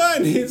just, I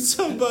need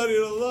somebody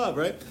to love,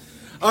 right?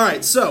 All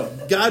right, so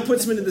God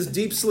puts him into this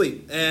deep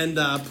sleep and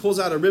pulls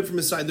out a rib from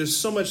his side. There's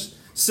so much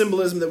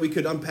symbolism that we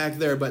could unpack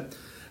there, but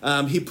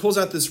he pulls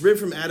out this rib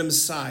from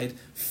Adam's side,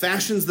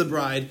 fashions the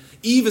bride.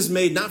 Eve is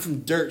made not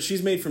from dirt.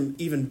 She's made from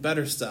even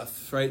better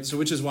stuff, right? So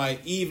which is why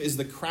Eve is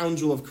the crown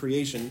jewel of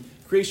creation.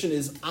 Creation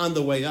is on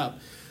the way up.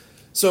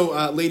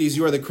 So, ladies,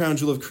 you are the crown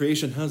jewel of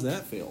creation. How's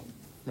that feel?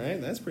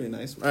 Right? That's pretty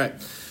nice. All right.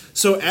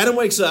 So Adam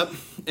wakes up,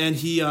 and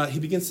he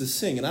begins to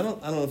sing. And I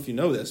don't know if you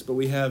know this, but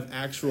we have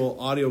actual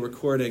audio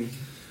recording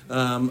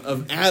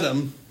of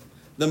Adam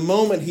the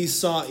moment he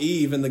saw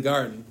Eve in the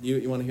garden.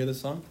 You want to hear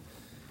this song?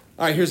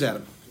 All right, here's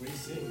Adam.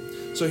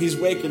 So he's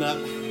waking up,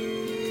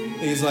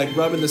 and he's like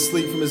rubbing the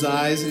sleep from his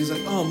eyes, and he's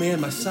like, oh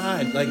man, my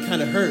side like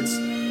kind of hurts.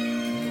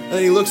 And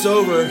then he looks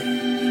over,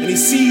 and he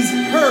sees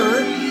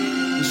her,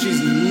 and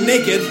she's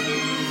naked,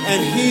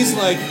 and he's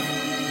like,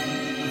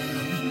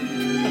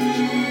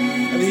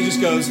 and he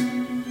just goes,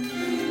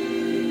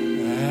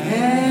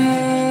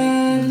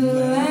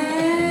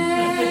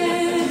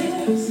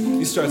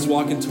 he starts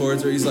walking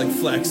towards her, he's like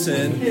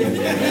flexing.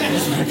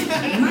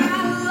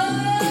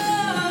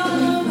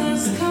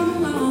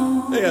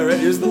 Yeah, right.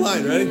 Here's the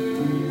line. Ready?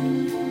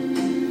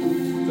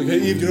 It's like, hey,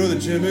 Eve, do you know where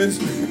the gym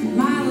is?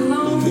 My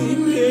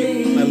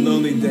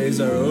lonely days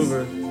are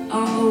over.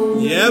 Oh.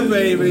 Yeah,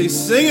 baby.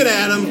 Sing it,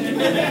 Adam.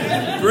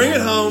 Bring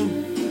it home.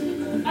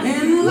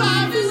 And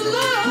life is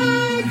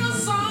like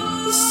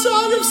a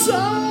song of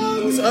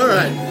songs. All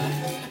right.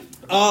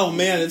 Oh,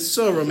 man, it's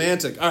so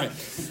romantic. All right.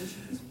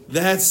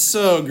 That's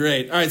so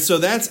great. All right, so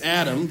that's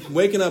Adam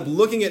waking up,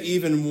 looking at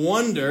Eve in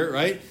wonder,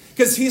 right?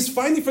 Because he's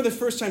finally, for the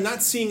first time,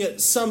 not seeing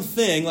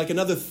something, like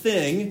another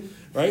thing,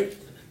 right?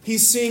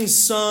 He's seeing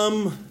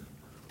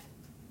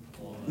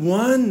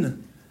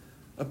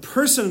a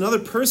person, another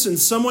person,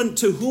 someone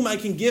to whom I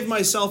can give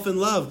myself in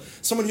love,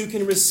 someone who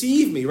can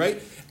receive me,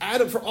 right?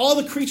 Adam, for all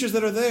the creatures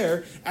that are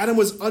there, Adam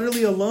was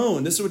utterly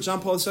alone. This is what John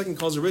Paul II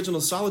calls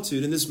original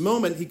solitude. In this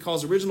moment, he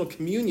calls original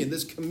communion,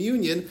 this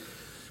communion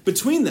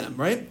between them,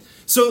 right?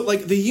 So,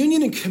 like, the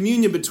union and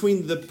communion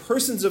between the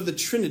persons of the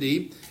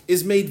Trinity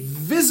is made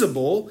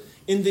visible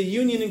in the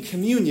union and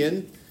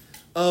communion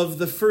of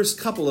the first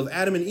couple of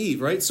Adam and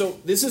Eve, right? So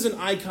this is an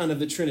icon of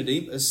the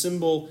Trinity, a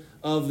symbol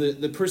of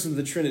the person of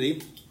the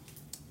Trinity,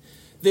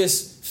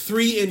 this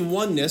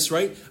three-in-oneness,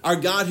 right? Our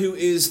God who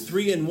is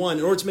three-in-one,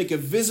 in order to make a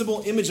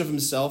visible image of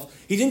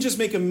himself, he didn't just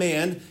make a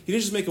man, he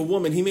didn't just make a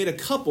woman, he made a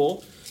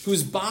couple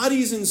whose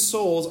bodies and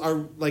souls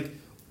are like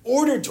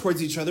ordered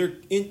towards each other,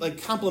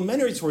 like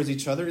complementary towards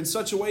each other in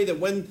such a way that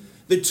when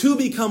the two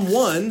become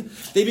one,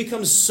 they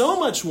become so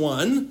much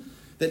one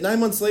that 9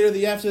 months later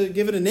they have to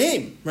give it a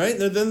name, right?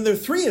 Then they're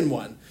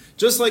three-in-one.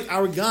 Just like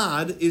our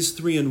God is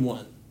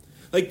three-in-one.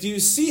 Like, do you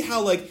see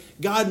how, like,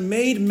 God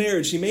made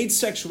marriage, he made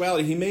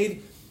sexuality, he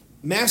made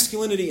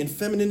masculinity and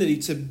femininity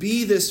to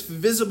be this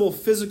visible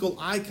physical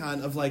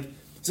icon of, like,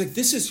 it's like,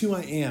 this is who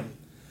I am.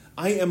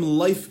 I am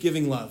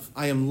life-giving love.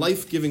 I am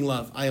life-giving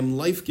love. I am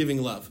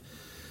life-giving love.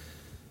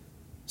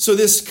 So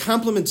this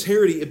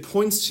complementarity, it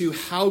points to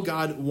how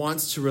God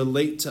wants to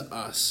relate to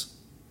us.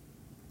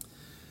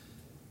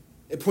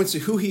 It points to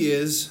who he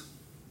is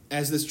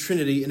as this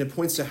Trinity, and it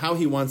points to how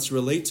he wants to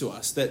relate to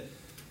us. That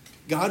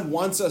God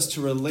wants us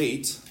to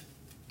relate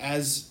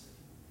as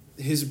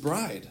his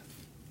bride.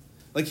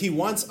 Like, he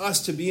wants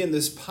us to be in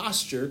this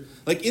posture.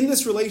 Like, in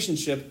this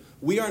relationship,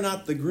 we are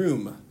not the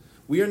groom.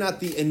 We are not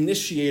the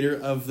initiator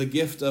of the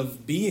gift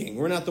of being.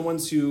 We're not the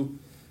ones who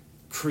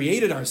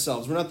created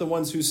ourselves. We're not the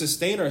ones who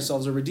sustain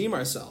ourselves or redeem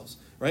ourselves,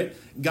 right?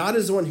 God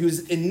is the one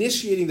who's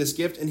initiating this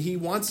gift, and he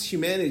wants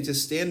humanity to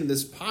stand in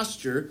this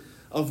posture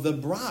of the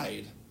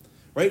bride,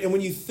 right? And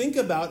when you think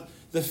about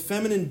the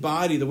feminine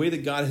body, the way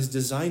that God has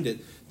designed it,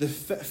 the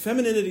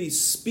femininity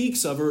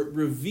speaks of or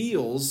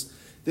reveals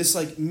this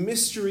like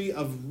mystery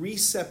of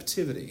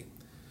receptivity,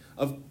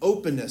 of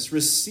openness,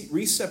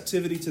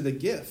 receptivity to the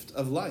gift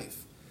of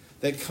life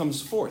that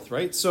comes forth,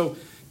 right? So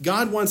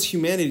God wants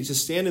humanity to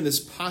stand in this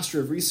posture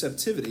of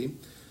receptivity,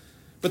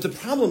 but the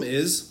problem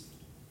is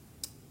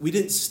we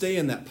didn't stay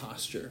in that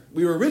posture.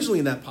 We were originally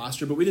in that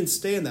posture, but we didn't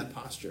stay in that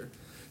posture.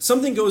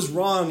 Something goes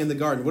wrong in the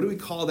garden. What do we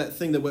call that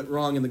thing that went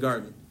wrong in the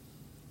garden?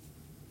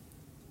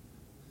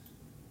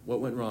 What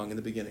went wrong in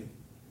the beginning?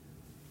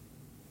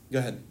 Go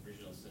ahead.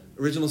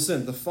 Original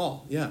sin, the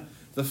fall. Yeah,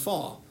 the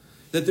fall.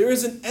 That there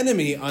is an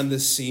enemy on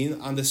this scene,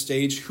 on the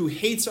stage, who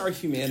hates our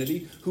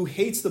humanity, who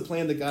hates the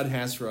plan that God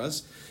has for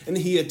us, and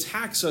he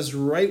attacks us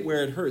right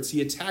where it hurts.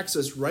 He attacks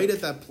us right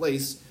at that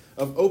place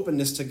of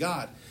openness to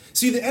God.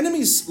 See, the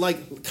enemy's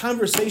like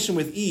conversation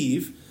with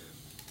Eve,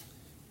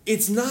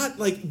 it's not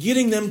like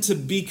getting them to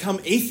become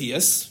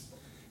atheists.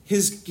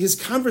 His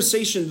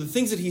conversation, the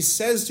things that he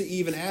says to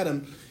Eve and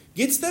Adam,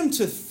 gets them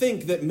to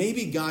think that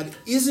maybe God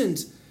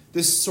isn't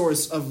this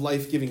source of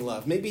life-giving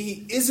love. Maybe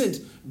he isn't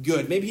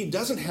good. Maybe he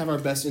doesn't have our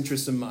best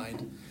interests in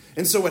mind.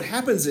 And so what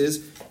happens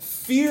is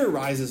fear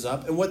rises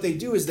up, and what they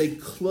do is they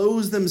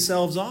close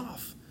themselves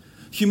off.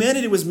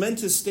 Humanity was meant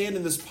to stand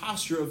in this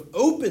posture of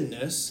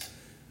openness,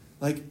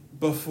 like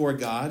before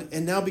God,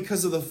 and now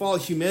because of the fall,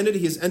 humanity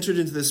has entered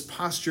into this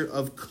posture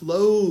of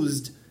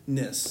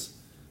closedness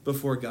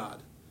before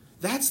God.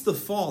 That's the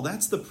fall.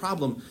 That's the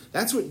problem.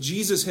 That's what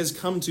Jesus has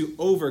come to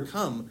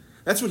overcome.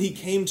 That's what he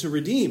came to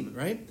redeem,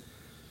 right?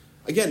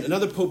 Again,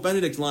 another Pope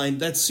Benedict line,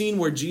 that scene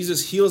where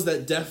Jesus heals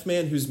that deaf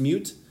man who's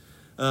mute,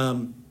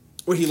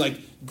 where he like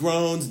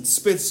groans and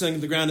spits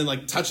on the ground and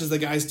like touches the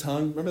guy's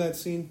tongue. Remember that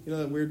scene? You know,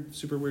 that weird,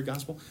 super weird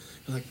gospel?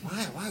 You're like,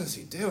 what is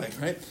he doing,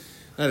 right?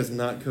 That is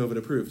not COVID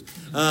approved.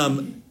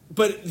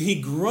 But he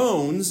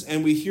groans,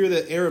 and we hear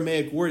the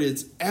Aramaic word,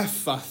 it's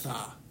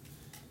ephatha,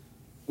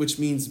 which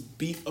means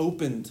be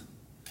opened.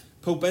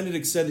 Pope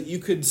Benedict said that you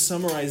could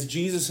summarize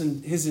Jesus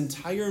and his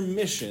entire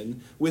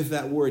mission with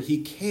that word.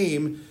 He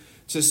came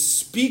to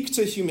speak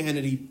to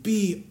humanity,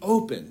 be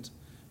opened.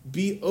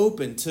 Be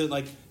open to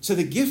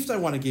the gift I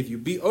want to give you.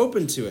 Be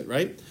open to it,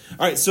 right?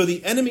 All right, so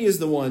the enemy is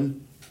the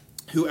one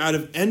who, out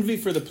of envy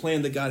for the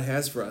plan that God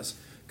has for us,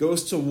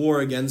 goes to war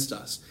against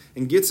us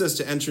and gets us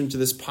to enter into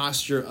this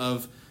posture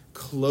of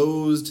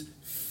closed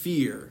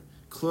fear.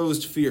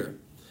 Closed fear.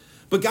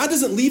 But God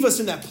doesn't leave us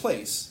in that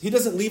place. He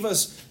doesn't leave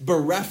us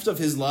bereft of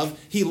his love.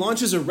 He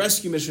launches a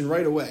rescue mission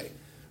right away,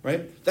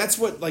 right? That's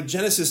what like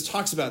Genesis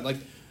talks about. Like,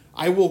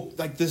 I will,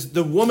 like this,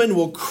 the woman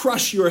will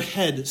crush your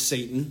head,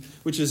 Satan,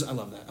 which is, I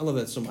love that. I love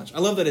that so much. I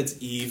love that it's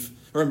Eve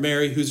or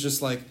Mary who's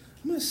just like,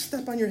 I'm going to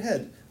step on your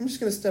head. I'm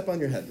just going to step on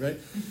your head, right?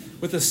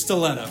 With a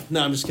stiletto.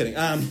 No, I'm just kidding.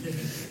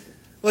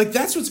 Like,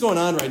 that's what's going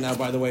on right now,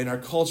 by the way, in our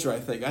culture, I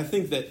think. I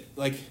think that,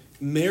 like,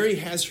 Mary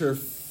has her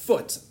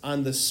foot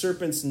on the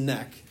serpent's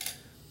neck,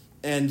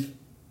 and,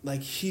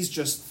 like, he's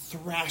just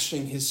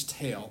thrashing his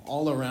tail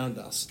all around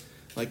us.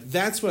 Like,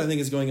 that's what I think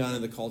is going on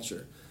in the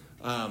culture.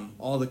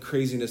 All the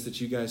craziness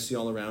that you guys see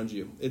all around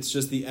you. It's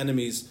just the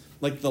enemy's,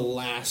 like, the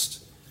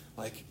last,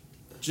 like,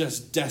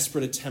 just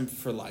desperate attempt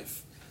for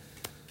life.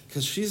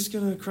 Because she's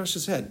going to crush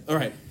his head. All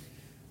right.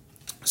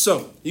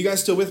 So, you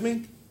guys still with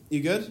me?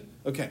 You good?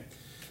 Okay.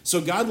 So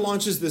God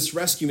launches this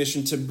rescue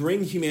mission to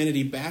bring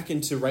humanity back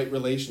into right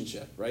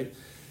relationship, right?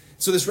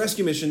 So this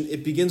rescue mission,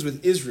 it begins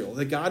with Israel.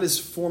 That God is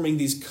forming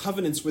these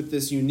covenants with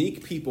this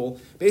unique people,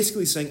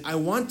 basically saying, I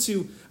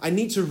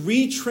need to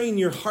retrain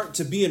your heart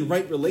to be in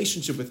right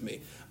relationship with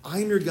me. I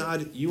am your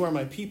God, you are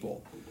my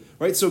people.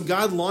 Right? So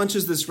God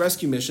launches this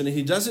rescue mission, and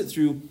he does it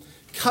through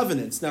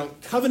covenants. Now,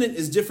 covenant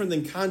is different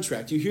than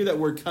contract. You hear that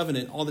word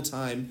covenant all the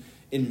time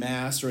in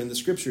Mass or in the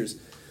Scriptures.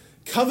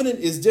 Covenant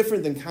is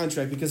different than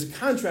contract because a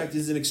contract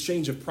is an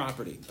exchange of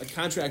property. A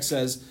contract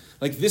says,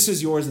 like, this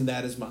is yours and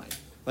that is mine.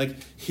 Like,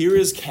 here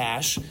is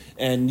cash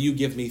and you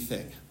give me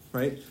thing,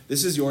 right?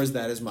 This is yours,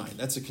 that is mine.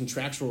 That's a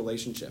contractual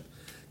relationship.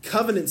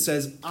 Covenant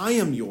says, I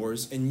am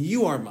yours and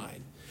you are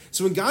mine.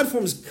 So when God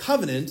forms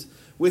covenant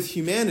with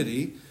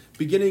humanity,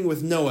 beginning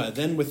with Noah,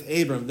 then with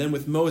Abram, then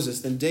with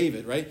Moses, then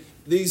David, right?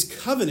 These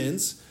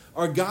covenants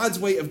are God's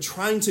way of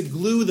trying to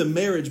glue the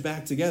marriage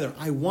back together.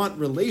 I want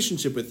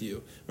relationship with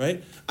you,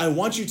 right? I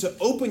want you to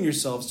open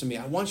yourselves to me.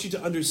 I want you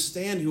to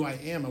understand who I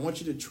am. I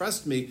want you to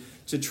trust me,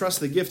 to trust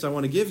the gift I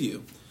want to give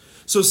you.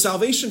 So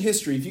salvation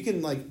history, if you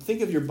can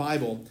think of your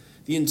Bible,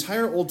 the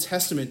entire Old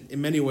Testament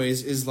in many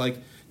ways is like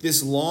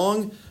this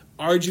long,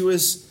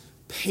 arduous,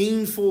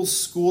 painful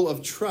school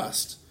of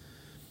trust.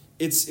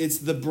 It's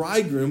the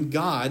bridegroom,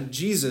 God,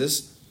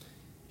 Jesus,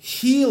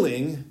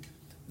 healing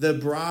the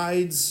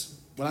bride's,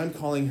 what I'm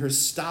calling her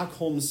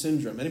Stockholm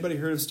Syndrome. Anybody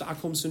heard of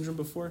Stockholm Syndrome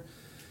before?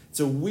 It's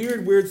a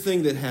weird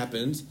thing that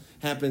happens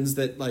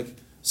that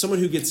someone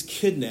who gets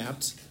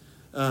kidnapped,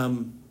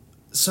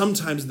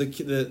 sometimes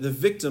the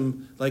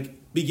victim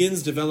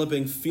begins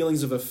developing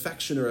feelings of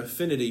affection or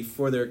affinity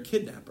for their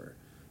kidnapper,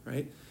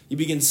 right? You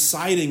begin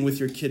siding with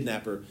your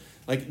kidnapper,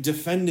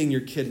 defending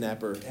your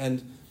kidnapper,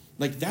 and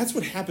that's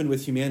what happened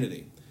with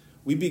humanity.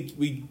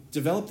 We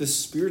developed this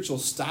spiritual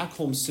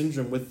Stockholm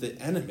Syndrome with the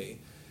enemy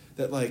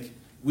that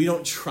we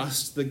don't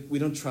trust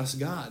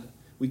God.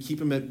 We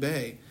keep him at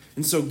bay.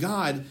 And so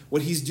God,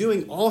 what he's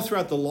doing all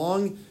throughout the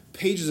long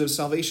pages of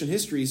salvation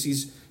history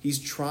is he's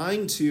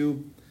trying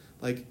to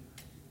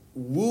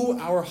woo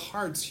our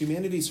hearts,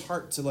 humanity's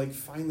heart, to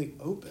finally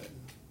open,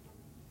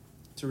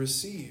 to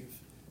receive,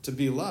 to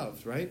be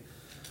loved, right?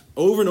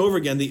 Over and over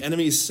again, the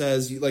enemy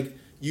says,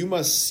 you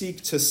must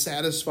seek to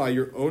satisfy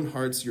your own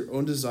hearts, your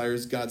own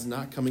desires. God's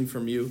not coming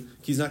from you.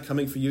 He's not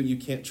coming for you, and you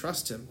can't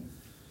trust him.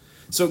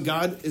 So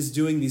God is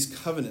doing these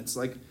covenants.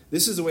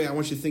 This is the way I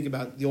want you to think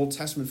about the Old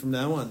Testament from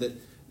now on, that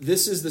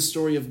this is the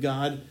story of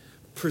God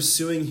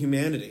pursuing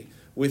humanity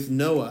with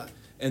Noah,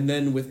 and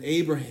then with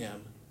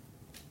Abraham,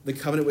 the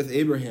covenant with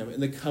Abraham,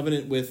 and the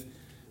covenant with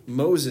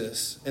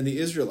Moses and the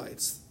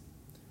Israelites,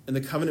 and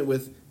the covenant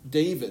with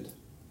David.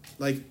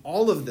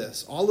 All of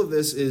this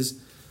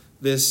is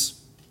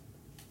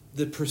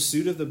the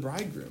pursuit of the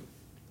bridegroom.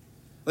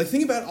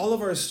 Think about all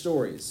of our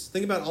stories.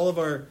 Think about all of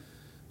our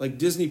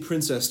Disney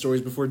princess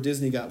stories before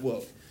Disney got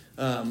woke.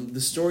 The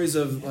stories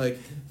of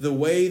the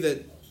way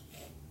that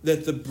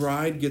the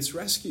bride gets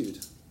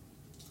rescued.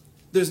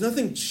 There's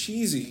nothing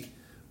cheesy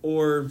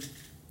or,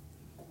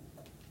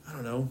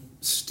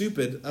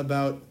 stupid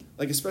about,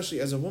 especially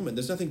as a woman,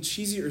 there's nothing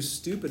cheesy or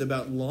stupid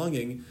about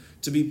longing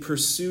to be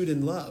pursued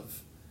in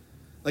love.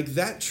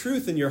 That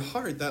truth in your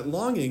heart, that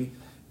longing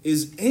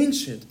is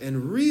ancient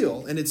and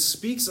real, and it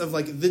speaks of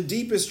the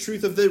deepest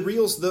truth of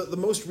the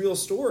most real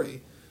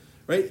story.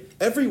 Right?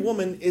 Every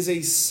woman is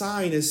a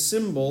sign, a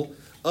symbol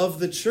of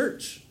the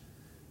church.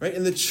 Right?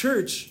 And the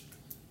church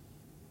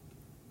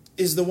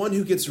is the one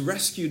who gets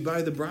rescued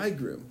by the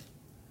bridegroom.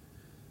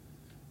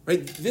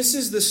 Right? This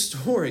is the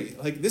story.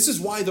 This is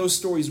why those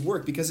stories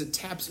work, because it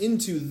taps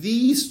into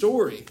the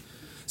story.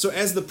 So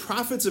as the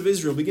prophets of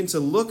Israel begin to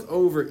look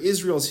over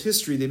Israel's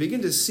history, they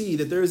begin to see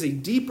that there is a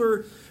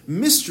deeper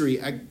mystery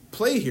at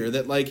play here,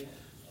 that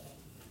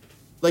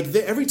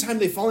every time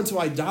they fall into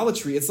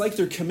idolatry, it's like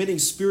they're committing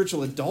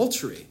spiritual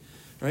adultery,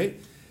 right?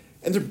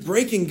 And they're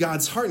breaking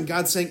God's heart, and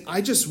God's saying,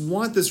 I just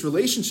want this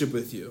relationship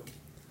with you.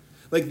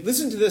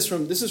 Listen to this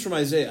from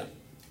Isaiah.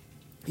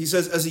 He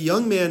says, as a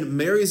young man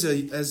marries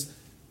as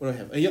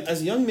a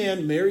young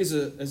man marries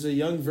as a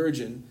young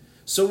virgin,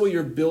 so will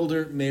your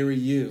builder marry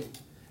you.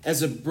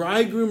 As a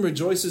bridegroom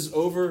rejoices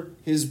over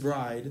his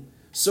bride,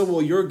 so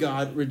will your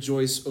God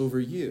rejoice over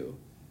you.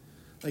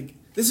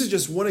 This is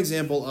just one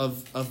example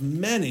of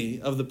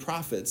many of the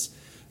prophets,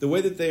 the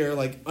way that they are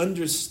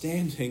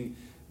understanding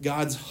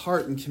God's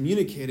heart and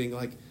communicating,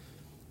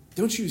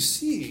 don't you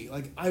see?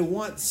 I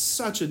want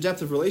such a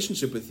depth of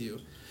relationship with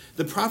you.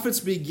 The prophets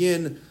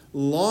begin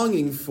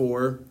longing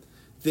for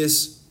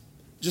this,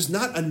 just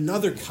not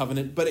another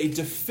covenant, but a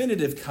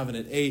definitive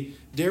covenant,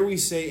 dare we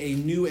say, a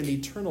new and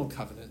eternal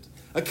covenant.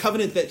 A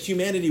covenant that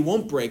humanity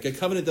won't break, a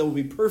covenant that will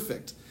be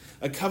perfect,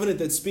 a covenant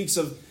that speaks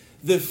of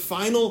the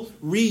final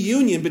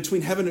reunion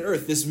between heaven and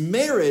earth, this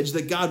marriage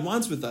that God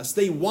wants with us.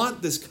 They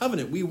want this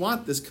covenant. We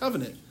want this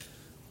covenant.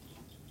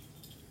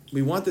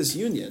 We want this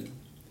union.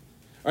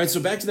 All right, so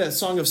back to that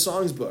Song of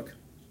Songs book.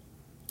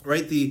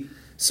 Right, the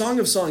Song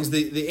of Songs,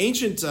 the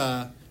ancient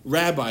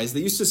rabbis,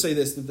 they used to say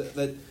this,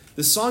 that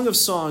the Song of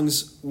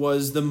Songs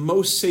was the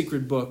most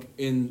sacred book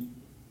in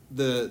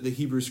the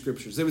Hebrew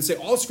Scriptures. They would say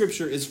all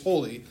Scripture is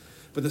holy,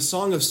 but the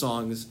Song of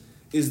Songs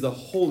is the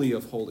Holy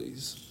of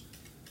Holies.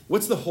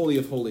 What's the Holy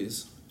of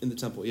Holies in the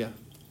temple? Yeah.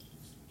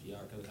 The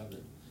Ark of the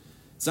Covenant.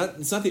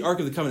 It's not the Ark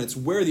of the Covenant. It's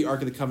where the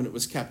Ark of the Covenant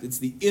was kept. It's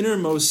the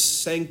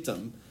innermost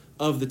sanctum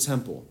of the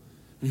temple.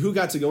 And who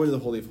got to go into the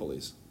Holy of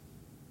Holies?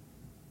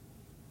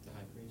 The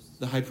high priest.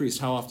 The high priest,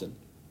 how often?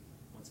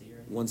 Once a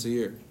year. Once a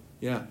year.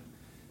 Yeah.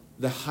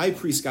 The high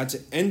priest got to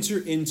enter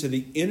into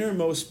the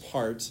innermost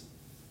part.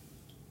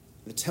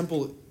 The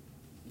temple,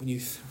 when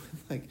you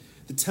like,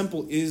 the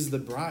temple is the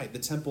bride. The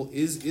temple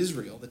is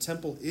Israel. The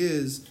temple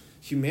is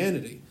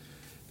humanity.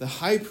 The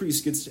high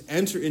priest gets to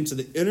enter into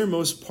the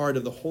innermost part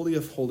of the Holy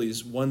of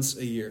Holies once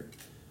a year.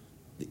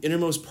 The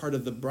innermost part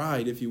of the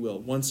bride, if you will,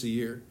 once a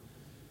year.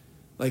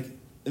 Like,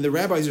 and the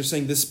rabbis are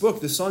saying this book,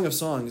 the Song of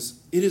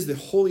Songs, it is the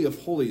Holy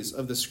of Holies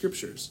of the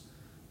Scriptures.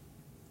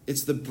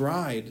 It's the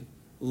bride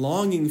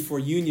longing for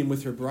union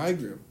with her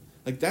bridegroom.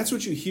 Like, that's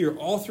what you hear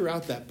all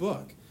throughout that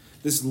book.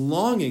 This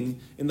longing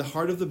in the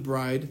heart of the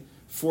bride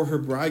for her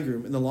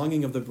bridegroom and the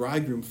longing of the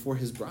bridegroom for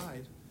his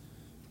bride.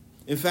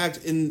 In fact,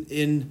 I'll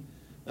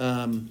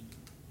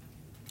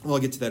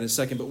get to that in a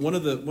second, but one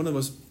of the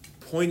most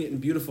poignant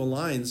and beautiful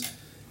lines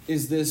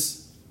is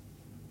this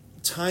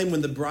time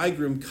when the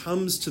bridegroom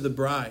comes to the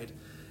bride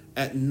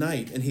at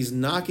night and he's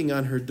knocking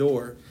on her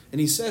door and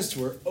he says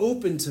to her,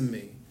 "Open to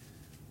me."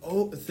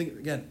 Oh, think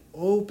again,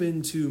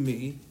 "Open to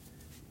me,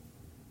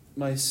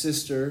 my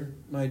sister,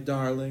 my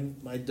darling,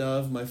 my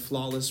dove, my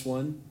flawless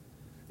one.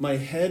 My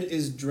head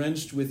is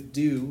drenched with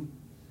dew,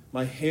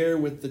 my hair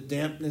with the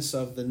dampness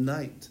of the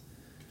night."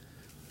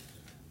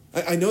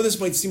 I know this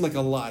might seem like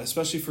a lot,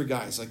 especially for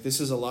guys. Like, this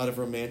is a lot of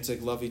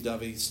romantic,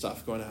 lovey-dovey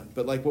stuff going on.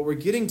 But, like, what we're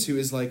getting to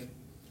is, like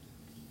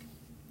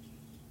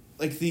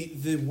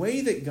the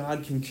way that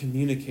God can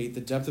communicate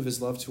the depth of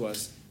his love to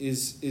us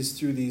is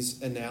through these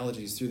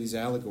analogies, through these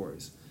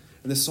allegories.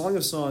 And the Song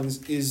of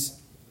Songs is,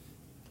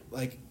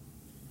 like,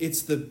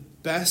 it's the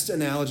best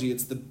analogy,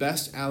 it's the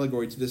best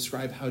allegory to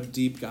describe how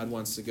deep God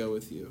wants to go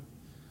with you.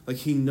 Like,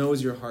 he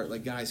knows your heart.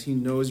 Like, guys, he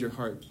knows your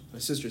heart. My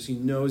sisters, he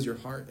knows your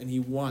heart, and he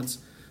wants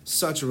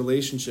such a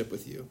relationship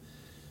with you.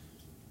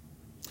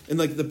 And,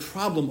 like, the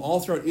problem all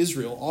throughout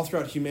Israel, all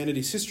throughout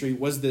humanity's history,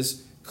 was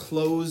this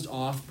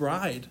closed-off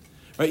bride.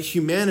 Right?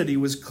 Humanity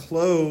was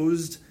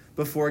closed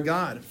before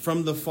God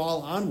from the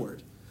fall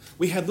onward.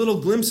 We had little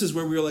glimpses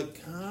where we were,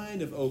 like,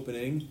 kind of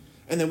opening,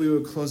 and then we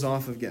would close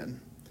off again.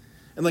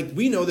 And, like,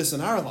 we know this in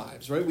our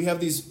lives, right? We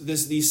have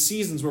these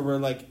seasons where we're,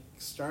 like,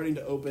 starting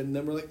to open, and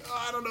then we're like,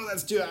 "Oh, I don't know,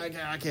 that's too,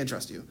 I can't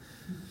trust you."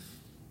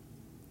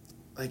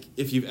 Like,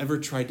 if you've ever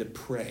tried to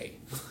pray,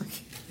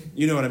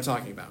 you know what I'm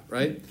talking about,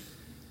 right?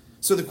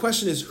 So the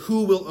question is,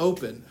 who will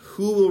open?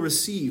 Who will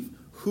receive?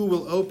 Who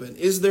will open?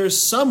 Is there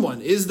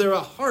someone, is there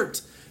a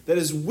heart that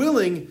is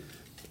willing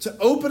to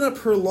open up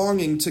her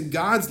longing to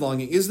God's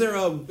longing? Is there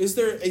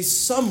a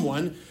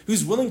someone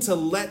who's willing to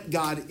let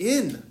God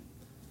in?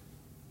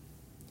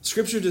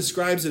 Scripture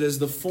describes it as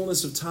the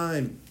fullness of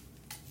time.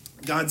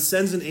 God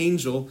sends an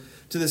angel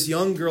to this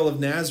young girl of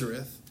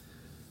Nazareth.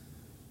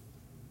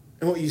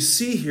 And what you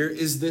see here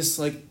is this,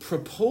 like,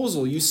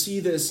 proposal. You see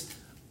this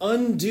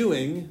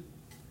undoing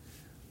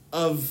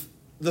of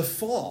the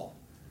fall.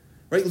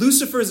 Right?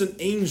 Lucifer is an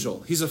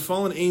angel. He's a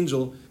fallen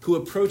angel who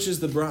approaches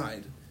the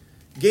bride.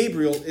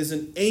 Gabriel is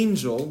an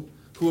angel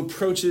who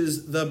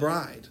approaches the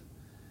bride.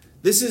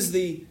 This is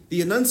the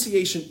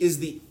Annunciation is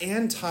the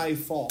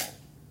anti-fall,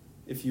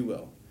 if you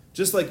will.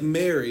 Just like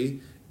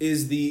Mary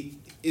is the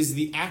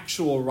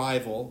actual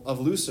rival of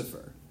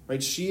Lucifer.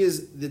 Right? She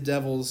is the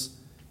devil's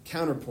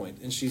counterpoint,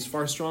 and she's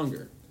far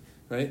stronger,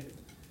 right?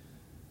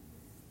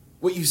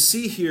 What you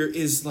see here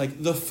is,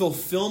 like, the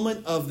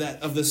fulfillment of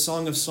the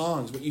Song of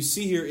Songs. What you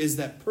see here is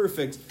that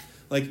perfect,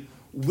 like,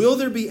 will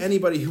there be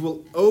anybody who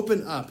will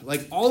open up?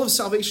 Like, all of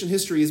salvation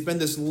history has been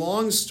this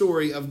long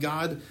story of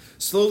God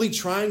slowly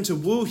trying to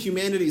woo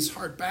humanity's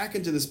heart back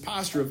into this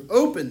posture of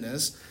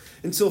openness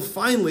until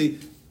finally,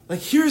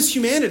 like, here's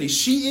humanity.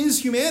 She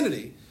is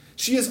humanity.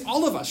 She is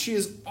all of us. She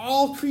is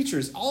all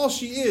creatures. All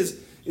she is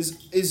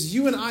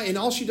you and I, and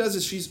all she does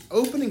is she's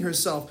opening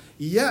herself.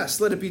 Yes,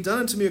 let it be done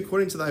unto me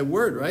according to thy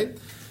word, right?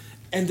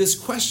 And this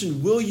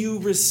question, will you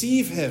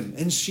receive him?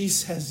 And she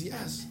says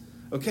yes.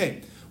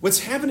 Okay, what's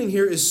happening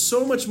here is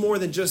so much more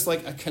than just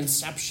like a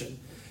conception.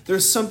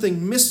 There's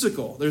something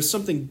mystical. There's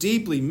something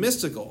deeply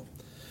mystical.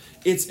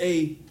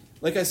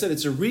 Like I said,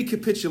 it's a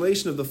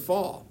recapitulation of the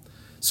fall.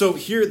 So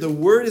here, the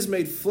word is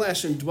made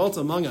flesh and dwelt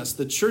among us.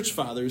 The church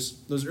fathers,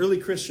 those early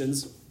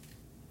Christians,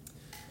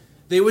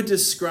 they would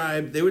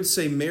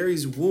say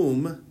Mary's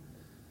womb,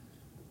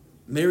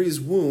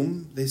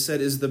 they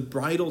said, is the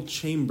bridal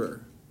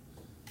chamber.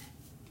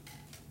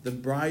 The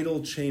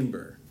bridal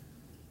chamber.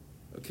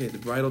 Okay, the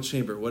bridal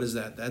chamber, what is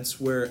that? That's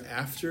where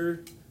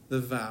after the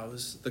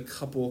vows, the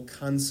couple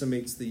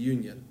consummates the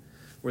union,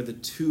 where the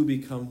two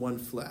become one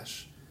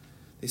flesh.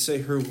 They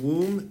say her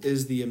womb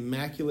is the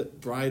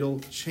immaculate bridal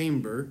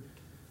chamber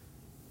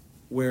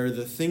where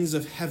the things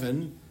of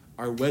heaven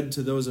are wed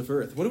to those of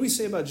earth. What do we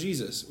say about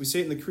Jesus? We say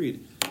it in the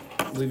Creed.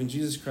 I believe in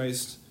Jesus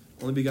Christ,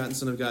 only begotten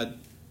Son of God,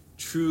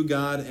 true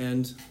God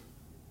and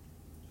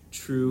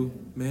true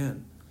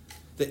man.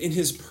 That in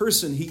his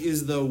person, he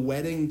is the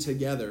wedding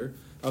together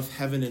of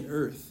heaven and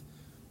earth.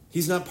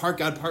 He's not part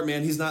God, part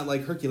man. He's not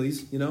like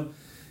Hercules, you know.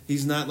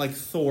 He's not like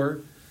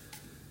Thor.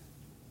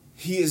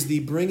 He is the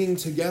bringing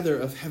together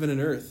of heaven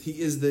and earth.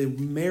 He is the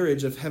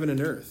marriage of heaven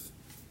and earth.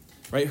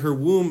 right? Her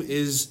womb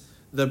is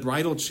the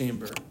bridal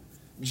chamber.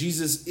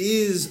 Jesus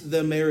is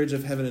the marriage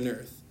of heaven and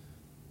earth.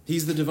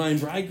 He's the divine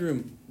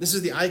bridegroom. This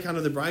is the icon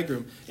of the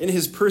bridegroom. In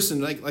his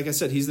person, like I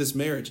said, he's this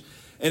marriage.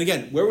 And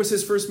again, where was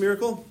his first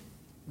miracle?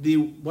 The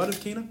what of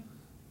Cana?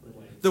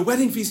 The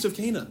wedding feast of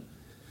Cana.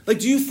 Like,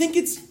 do you think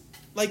it's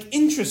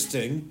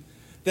interesting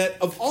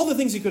that of all the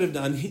things he could have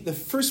done, the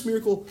first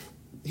miracle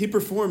he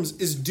performs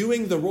is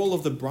doing the role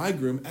of the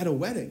bridegroom at a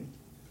wedding?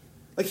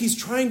 Like, he's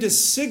trying to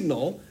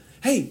signal,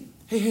 hey,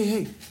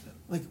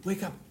 like,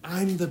 wake up,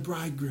 I'm the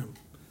bridegroom.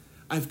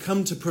 I've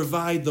come to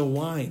provide the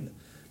wine.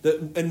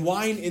 And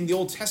wine in the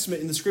Old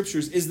Testament, in the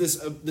scriptures, is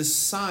this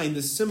sign,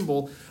 this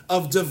symbol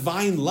of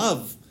divine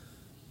love.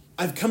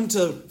 I've come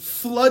to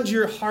flood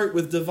your heart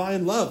with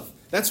divine love.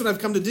 That's what I've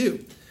come to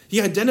do. He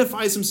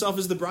identifies himself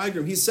as the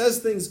bridegroom. He says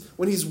things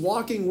when he's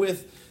walking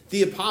with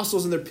the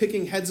apostles and they're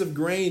picking heads of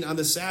grain on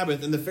the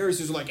Sabbath, and the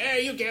Pharisees are like,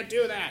 hey, you can't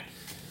do that.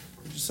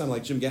 It just sounded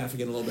like Jim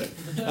Gaffigan a little bit.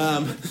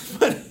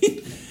 But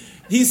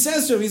he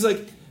says to him, he's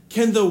like,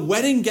 can the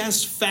wedding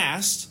guests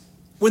fast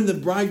when the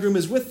bridegroom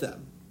is with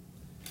them?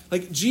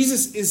 Like,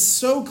 Jesus is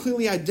so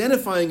clearly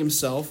identifying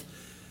himself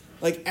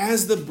like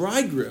as the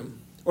bridegroom.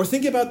 Or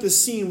think about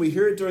this scene, we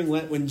hear it during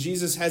Lent when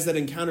Jesus has that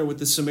encounter with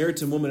the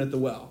Samaritan woman at the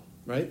well,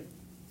 right?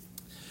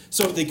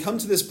 So they come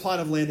to this plot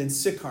of land in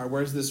Sychar.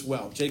 Where's this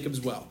well? Jacob's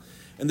well.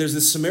 And there's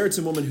this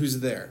Samaritan woman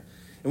who's there.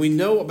 And we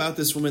know about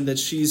this woman that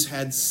she's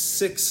had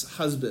 6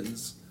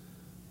 husbands,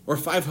 or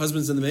 5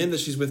 husbands, and the man that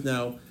she's with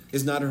now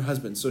is not her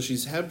husband. So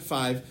she's had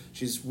 5.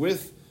 She's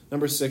with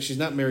number 6. She's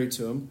not married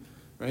to him,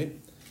 right?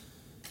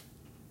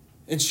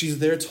 And she's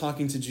there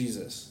talking to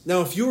Jesus.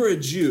 Now, if you were a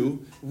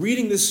Jew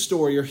reading this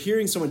story or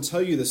hearing someone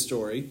tell you this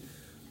story,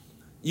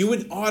 you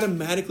would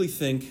automatically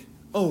think,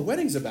 oh, a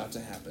wedding's about to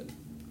happen.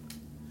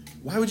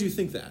 Why would you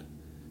think that?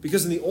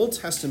 Because in the Old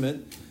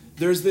Testament,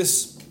 there's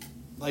this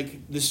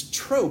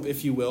trope,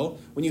 if you will,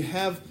 when you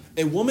have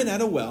a woman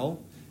at a well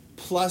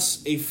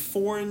plus a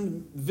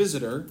foreign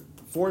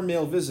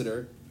male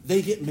visitor,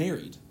 they get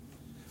married.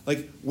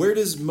 Like, where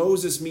does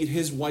Moses meet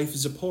his wife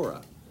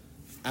Zipporah?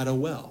 At a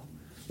well.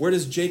 Where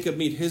does Jacob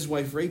meet his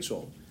wife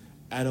Rachel?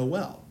 At a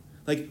well.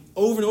 Like,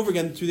 over and over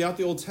again throughout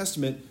the Old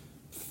Testament,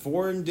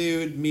 foreign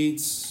dude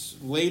meets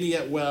lady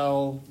at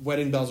well,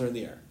 wedding bells are in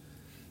the air.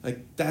 Like,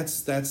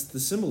 that's the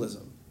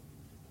symbolism.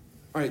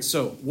 All right,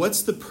 so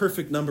what's the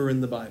perfect number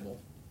in the Bible?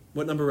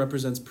 What number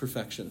represents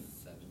perfection?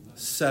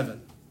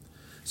 7.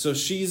 So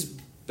she's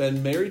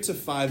been married to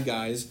 5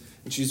 guys,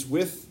 and she's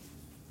with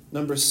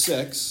number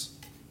 6.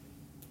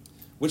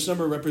 Which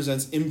number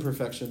represents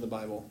imperfection in the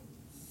Bible?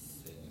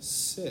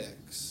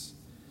 6.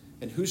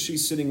 And who's she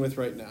sitting with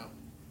right now?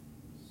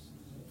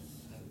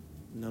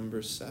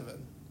 Number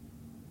 7.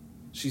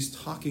 She's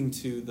talking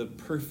to the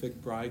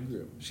perfect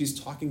bridegroom. She's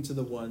talking to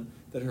the one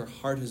that her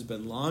heart has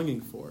been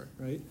longing for,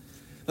 right?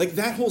 Like,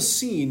 that whole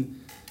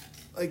scene,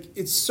 like,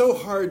 it's so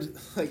hard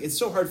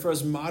for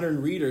us modern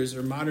readers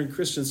or modern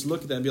Christians to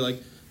look at that and be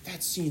like,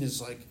 that scene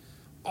is like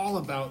all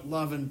about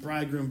love and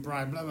bridegroom,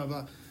 bride, blah, blah,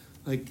 blah.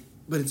 Like,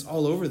 but it's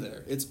all over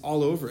there. It's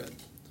all over it.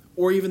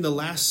 Or even the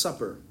Last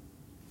Supper.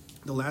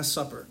 The Last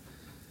Supper.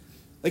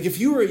 Like, if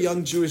you were a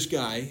young Jewish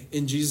guy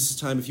in Jesus'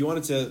 time, if you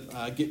wanted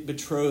to get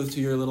betrothed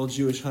to your little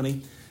Jewish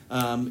honey,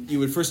 you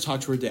would first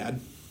talk to her dad.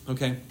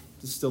 Okay?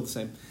 It's still the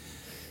same.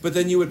 But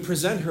then you would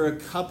present her a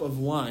cup of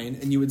wine,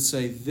 and you would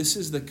say, this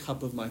is the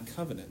cup of my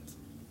covenant.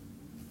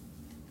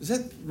 Does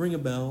that ring a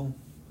bell?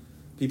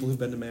 People who've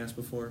been to Mass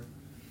before?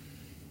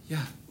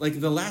 Yeah.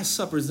 Like, the Last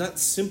Supper is not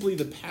simply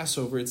the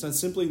Passover. It's not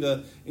simply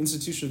the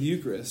institution of the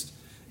Eucharist.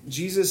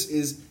 Jesus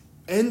is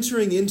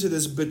entering into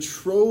this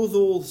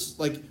betrothal,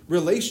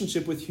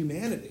 relationship with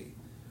humanity.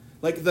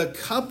 Like, the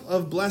cup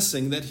of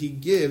blessing that he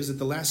gives at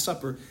the Last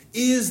Supper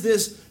is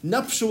this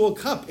nuptial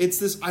cup. It's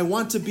this, I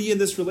want to be in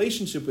this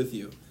relationship with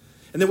you.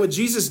 And then what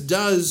Jesus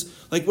does,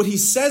 like what he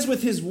says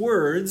with his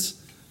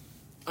words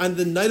on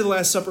the night of the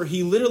Last Supper,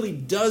 he literally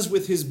does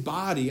with his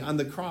body on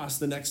the cross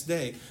the next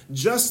day.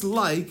 Just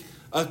like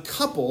a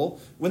couple,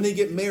 when they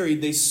get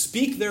married, they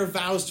speak their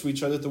vows to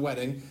each other at the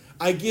wedding.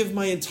 I give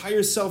my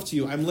entire self to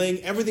you. I'm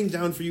laying everything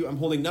down for you. I'm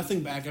holding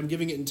nothing back. I'm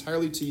giving it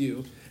entirely to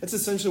you. That's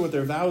essentially what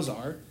their vows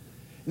are.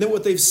 And then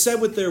what they've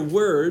said with their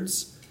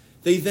words,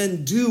 they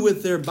then do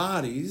with their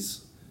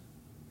bodies,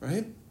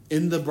 right?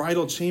 In the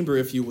bridal chamber,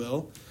 if you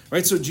will.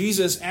 Right? So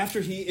Jesus,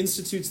 after he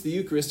institutes the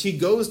Eucharist, he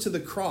goes to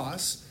the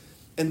cross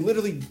and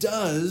literally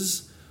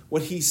does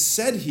what he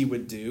said he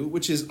would do,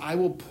 which is, I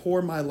will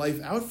pour my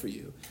life out for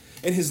you.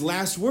 And his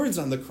last words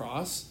on the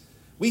cross,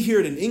 we hear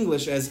it in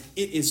English as,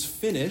 it is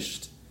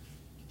finished.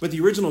 But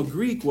the original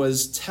Greek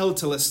was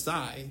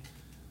tetelestai,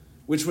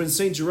 which when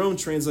St. Jerome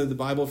translated the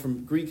Bible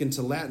from Greek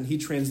into Latin, he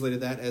translated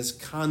that as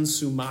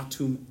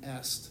consummatum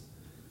est.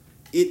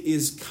 It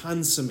is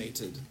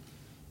consummated.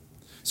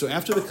 So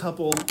after the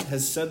couple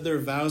has said their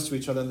vows to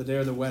each other on the day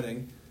of the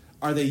wedding,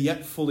 are they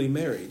yet fully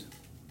married?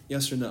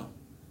 Yes or no?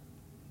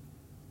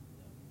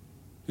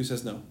 Who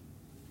says no?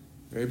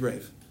 Very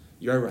brave.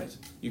 You are right.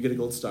 You get a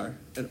gold star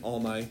and all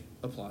my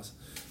applause.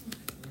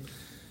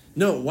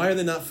 No, why are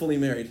they not fully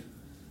married?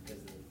 Because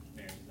the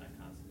marriage is not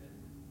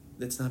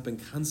that's not been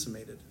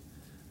consummated,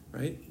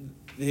 right?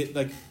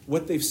 Like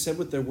what they've said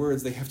with their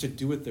words, they have to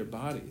do with their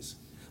bodies.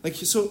 Like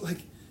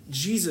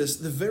Jesus,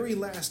 the very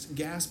last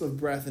gasp of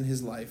breath in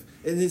his life,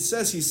 and he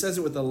says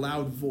it with a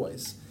loud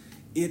voice.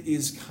 It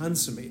is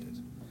consummated.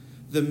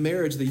 The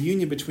marriage, the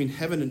union between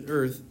heaven and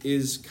earth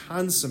is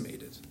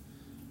consummated.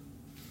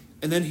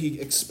 And then he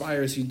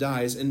expires, he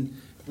dies. And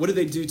what did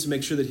they do to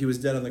make sure that he was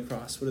dead on the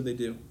cross? What did they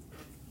do?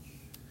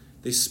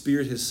 They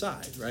speared his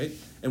side, right?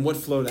 And what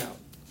flowed out?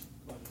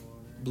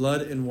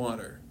 Blood and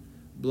water.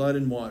 Blood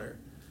and water.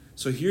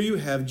 So here you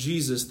have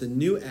Jesus, the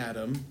new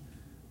Adam,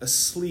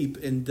 asleep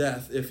in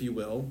death, if you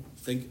will.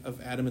 Think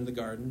of Adam in the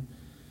garden.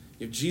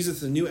 You have Jesus,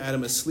 the new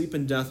Adam, asleep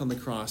in death on the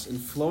cross,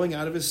 and flowing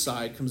out of his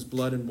side comes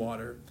blood and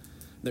water.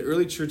 The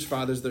early church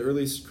fathers, the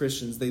early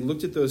Christians, they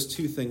looked at those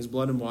two things,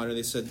 blood and water.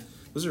 They said,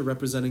 those are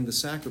representing the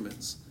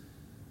sacraments.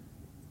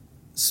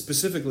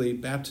 Specifically,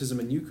 baptism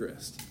and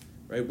Eucharist.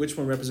 Right? Which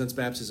one represents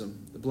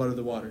baptism? The blood or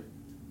the water?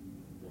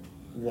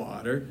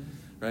 Water.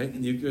 Right?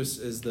 And Eucharist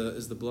is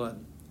the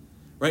blood.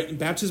 Right? And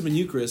baptism and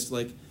Eucharist,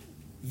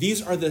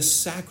 these are the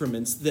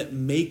sacraments that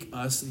make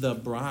us the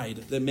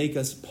bride, that make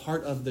us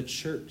part of the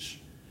church.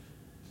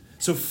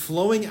 So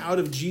flowing out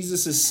of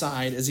Jesus'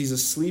 side as he's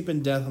asleep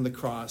in death on the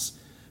cross,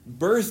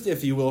 birthed,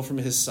 if you will, from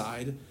his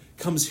side,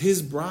 comes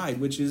his bride,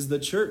 which is the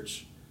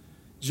church.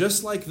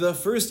 Just like the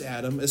first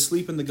Adam,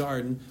 asleep in the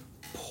garden,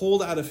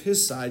 pulled out of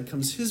his side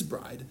comes his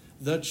bride,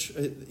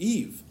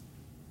 Eve.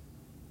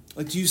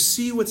 Do you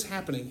see what's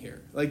happening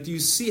here? Do you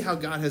see how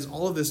God has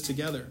all of this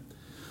together?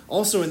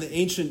 Also, in the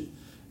ancient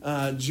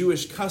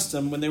Jewish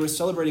custom, when they were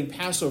celebrating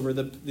Passover,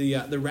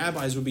 the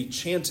rabbis would be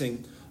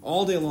chanting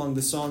all day long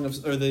the song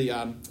of, or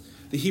the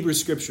Hebrew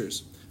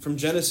Scriptures, from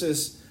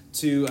Genesis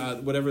to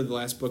whatever the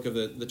last book of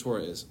the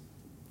Torah is.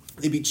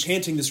 They'd be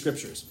chanting the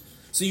Scriptures.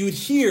 So you would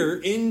hear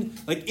in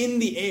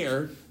the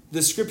air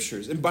the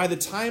Scriptures, and by the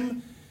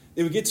time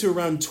they would get to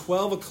around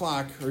 12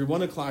 o'clock or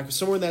 1 o'clock,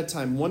 somewhere in that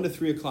time, 1 to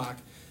 3 o'clock,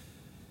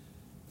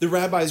 the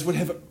rabbis would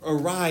have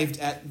arrived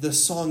at the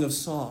Song of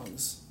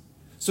Songs.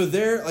 So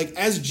there,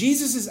 as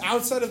Jesus is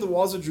outside of the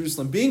walls of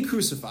Jerusalem, being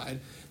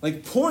crucified,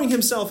 pouring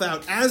himself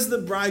out as the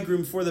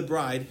bridegroom for the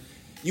bride,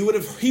 he would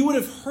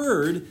have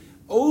heard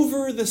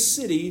over the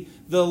city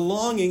the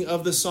longing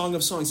of the Song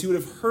of Songs. He would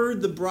have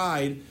heard the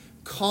bride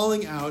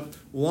calling out,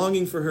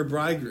 longing for her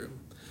bridegroom.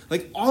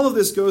 All of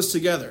this goes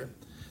together.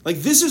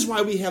 This is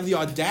why we have the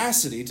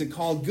audacity to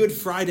call Good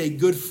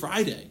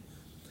Friday,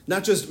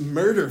 not just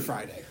Murder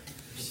Friday,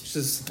 which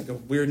is a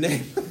weird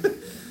name,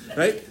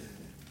 right?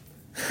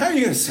 How are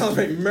you going to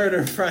celebrate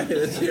Murder Friday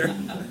this year?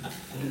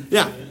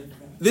 Yeah,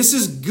 this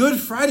is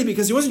Good Friday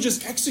because he wasn't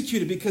just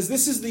executed, because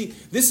this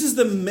is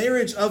the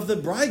marriage of the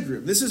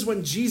bridegroom. This is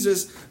when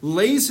Jesus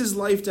lays his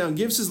life down,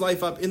 gives his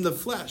life up in the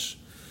flesh.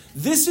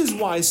 This is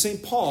why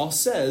St. Paul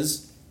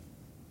says,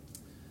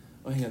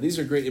 these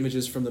are great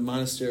images from the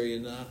monastery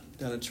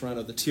down in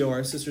Toronto, the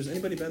TOR sisters.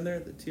 Anybody been there,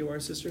 the TOR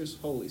sisters?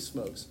 Holy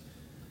smokes.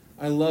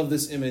 I love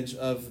this image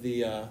of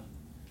the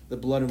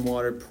blood and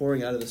water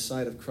pouring out of the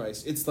side of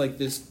Christ. It's like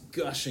this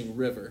gushing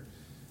river.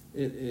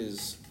 It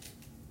is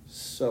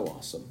so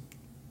awesome.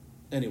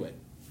 Anyway,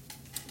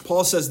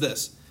 Paul says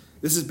this.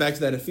 This is back to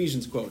that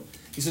Ephesians quote.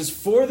 He says,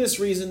 "For this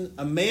reason,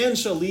 a man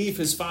shall leave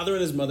his father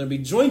and his mother and be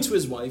joined to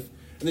his wife,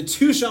 and the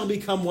two shall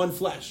become one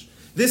flesh.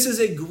 This is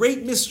a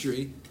great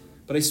mystery,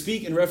 but I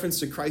speak in reference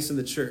to Christ and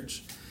the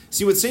church."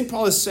 See what St.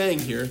 Paul is saying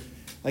here?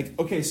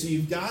 So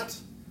you've got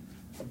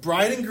a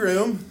bride and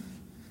groom,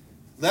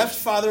 left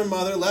father and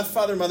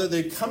mother,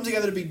 they come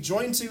together to be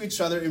joined to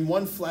each other in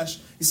one flesh.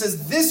 He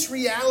says this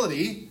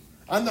reality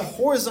on the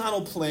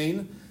horizontal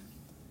plane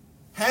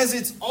has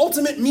its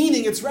ultimate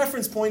meaning, its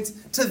reference points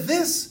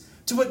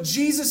to what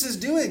Jesus is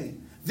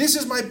doing. This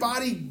is my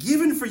body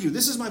given for you.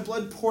 This is my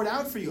blood poured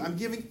out for you. I'm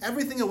giving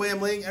everything away. I'm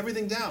laying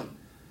everything down.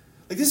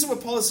 This is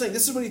what Paul is saying.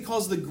 This is what he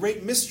calls the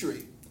great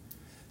mystery.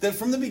 That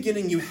from the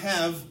beginning you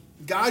have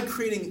God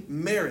creating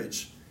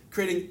marriage,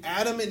 creating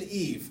Adam and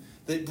Eve.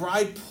 The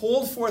bride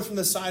pulled forth from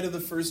the side of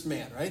the first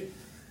man, right?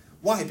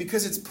 Why?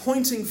 Because it's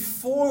pointing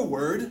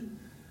forward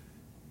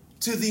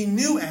to the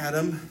new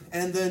Adam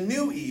and the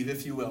new Eve,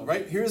 if you will,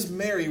 right? Here's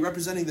Mary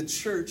representing the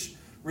church,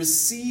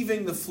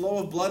 receiving the flow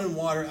of blood and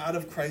water out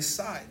of Christ's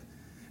side.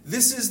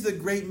 This is the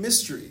great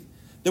mystery.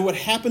 That what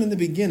happened in the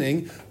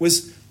beginning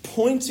was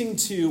pointing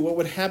to what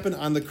would happen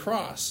on the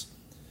cross.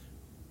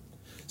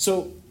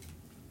 So,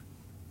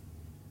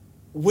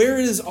 where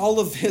does all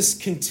of this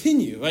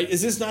continue? Right?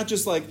 Is this not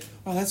just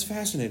that's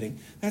fascinating.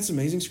 That's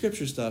amazing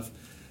scripture stuff.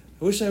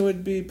 I wish I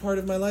would be part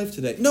of my life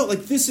today. No,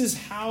 this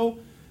is how,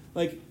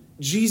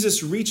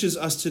 Jesus reaches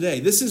us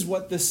today. This is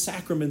what the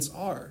sacraments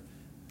are.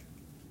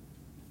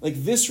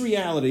 This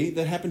reality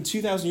that happened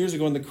 2,000 years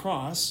ago on the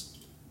cross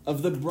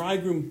of the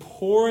bridegroom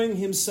pouring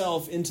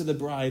himself into the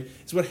bride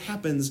is what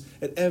happens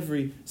at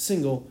every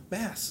single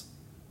Mass.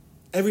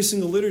 Every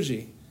single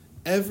liturgy.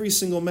 Every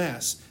single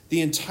Mass.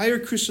 The entire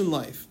Christian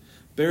life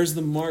bears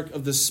the mark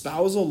of the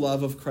spousal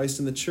love of Christ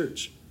and the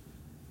church.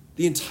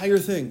 The entire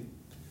thing.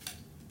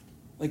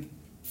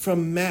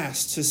 From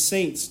Mass to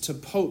saints to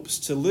popes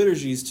to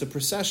liturgies to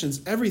processions,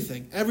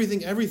 everything.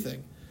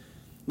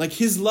 Like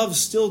his love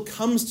still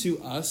comes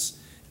to us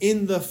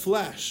in the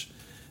flesh.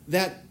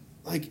 That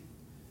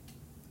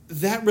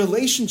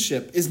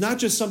relationship is not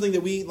just something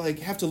that we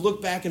have to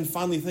look back and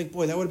fondly think,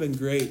 boy, that would have been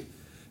great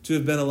to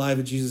have been alive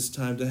at Jesus'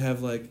 time, to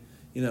have a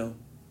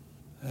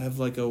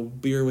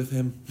beer with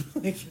him.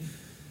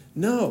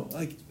 No,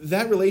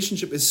 that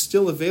relationship is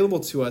still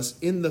available to us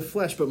in the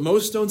flesh, but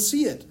most don't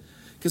see it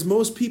because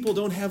most people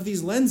don't have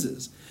these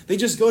lenses. They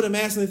just go to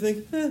Mass and they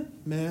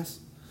think, Mass.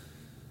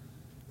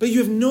 But you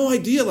have no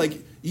idea,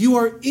 you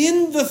are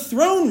in the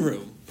throne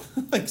room,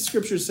 like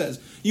Scripture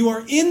says. You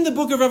are in the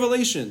book of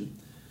Revelation.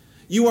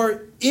 You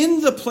are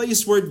in the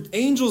place where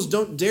angels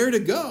don't dare to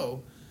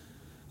go.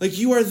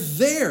 You are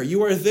there.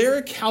 You are there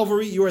at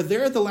Calvary. You are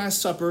there at the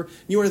Last Supper.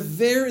 You are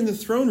there in the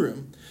throne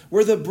room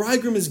where the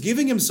bridegroom is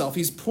giving himself.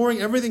 He's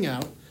pouring everything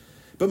out.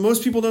 But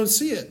most people don't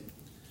see it.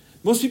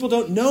 Most people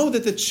don't know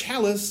that the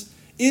chalice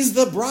is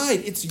the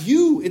bride. It's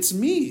you. It's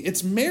me.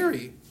 It's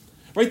Mary.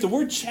 Right? The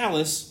word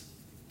chalice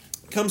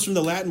comes from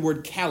the Latin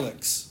word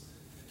calyx.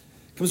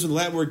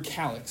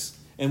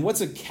 And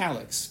what's a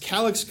calyx?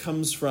 Calyx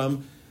comes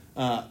from,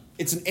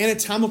 it's an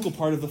anatomical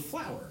part of the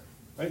flower.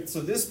 Right? So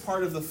this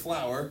part of the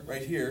flower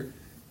right here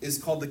is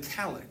called the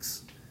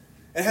calyx.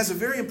 It has a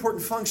very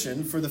important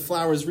function for the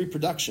flower's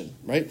reproduction,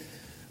 right?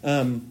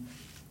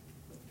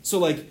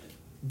 So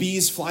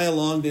bees fly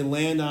along, they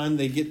land on,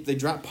 they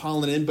drop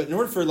pollen in, but in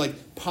order for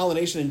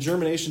pollination and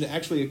germination to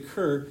actually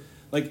occur,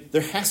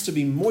 there has to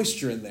be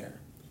moisture in there.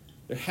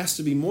 There has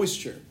to be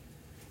moisture.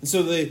 And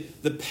so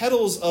the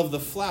petals of the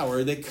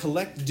flower, they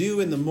collect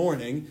dew in the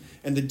morning,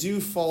 and the dew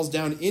falls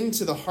down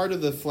into the heart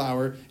of the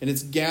flower, and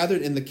it's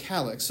gathered in the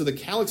calyx. So the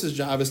calyx's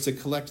job is to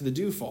collect the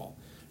dewfall,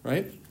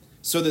 right?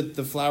 So that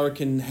the flower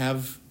can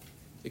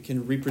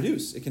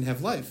reproduce, it can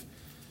have life.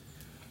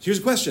 So here's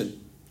a question.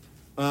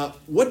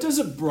 What does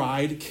a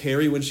bride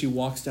carry when she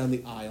walks down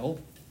the aisle?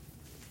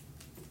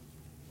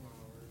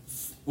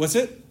 Flowers. What's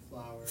it?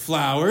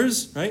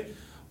 Flowers, right?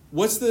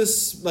 What's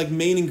this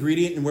main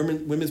ingredient in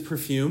women's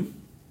perfume?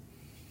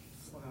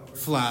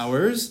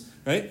 Flowers,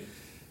 right?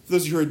 For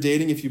those of you who are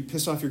dating, if you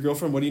piss off your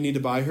girlfriend, what do you need to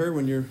buy her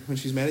when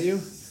she's mad at you?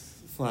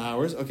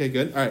 Flowers. Okay,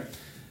 good. All right.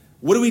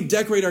 What do we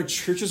decorate our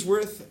churches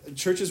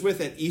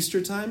with at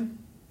Easter time?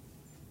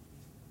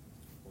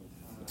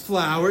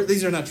 Flowers.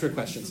 These are not trick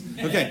questions.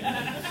 Okay.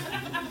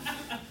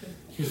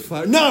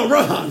 Flower. No,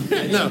 wrong.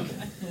 No.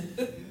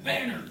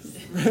 Banners.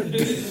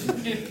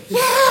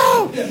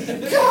 No!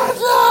 God,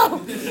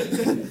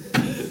 no!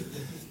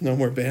 No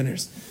more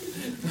banners.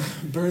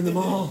 Burn them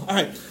all. All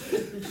right.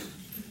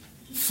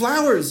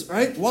 Flowers,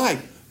 right?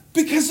 Why?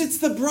 Because it's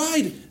the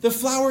bride. The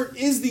flower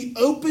is the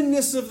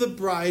openness of the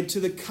bride to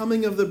the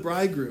coming of the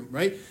bridegroom,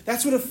 right?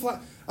 That's what a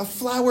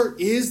flower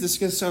is. This is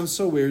going to sound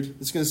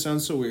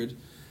so weird.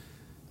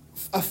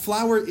 A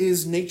flower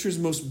is nature's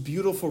most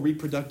beautiful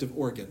reproductive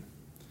organ.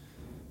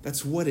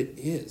 That's what it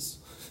is.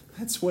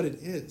 That's what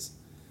it is.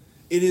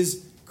 It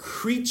is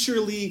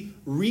creaturely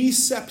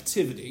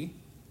receptivity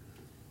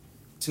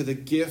to the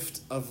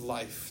gift of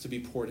life to be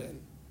poured in.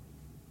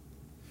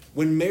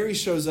 When Mary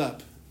shows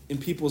up in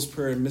people's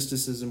prayer and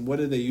mysticism, what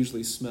do they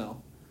usually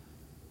smell?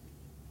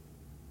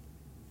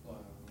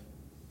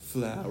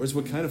 Flowers.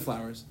 What kind of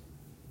flowers?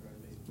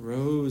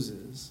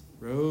 Roses.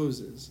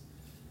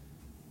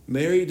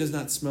 Mary does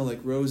not smell like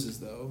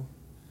roses, though.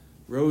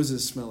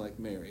 Roses smell like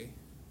Mary.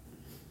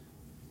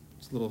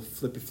 Just a little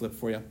flippy flip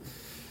for you.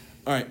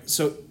 All right,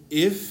 so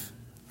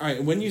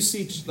when you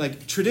see,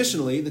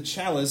 traditionally, the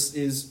chalice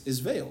is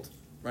veiled,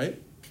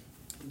 right?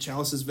 The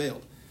chalice is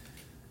veiled.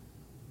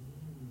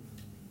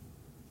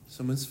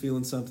 Someone's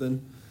feeling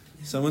something.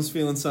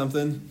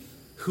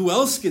 Who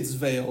else gets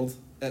veiled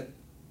at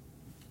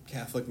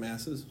Catholic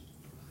masses?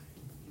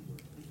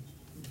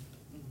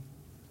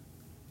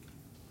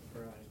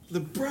 The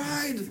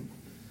bride.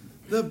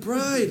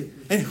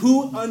 And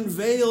who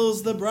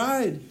unveils the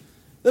bride?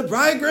 The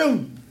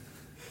bridegroom.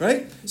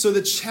 Right? So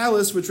the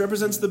chalice, which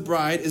represents the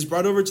bride, is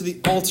brought over to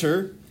the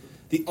altar.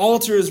 The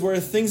altar is where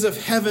things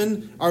of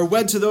heaven are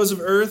wed to those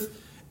of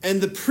earth. And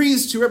the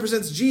priest, who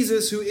represents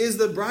Jesus, who is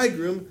the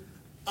bridegroom,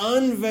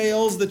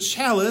 unveils the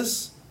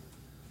chalice.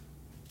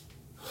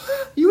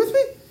 Are you with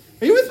me?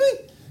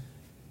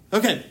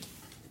 Okay.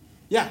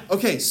 Yeah,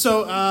 okay.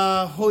 So,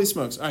 holy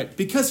smokes. All right.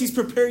 Because he's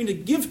preparing to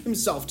give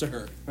himself to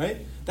her,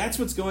 right? That's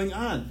what's going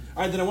on.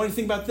 All right, then I want you to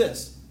think about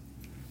this.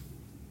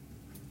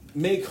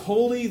 Make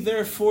holy,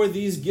 therefore,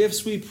 these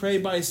gifts, we pray,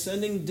 by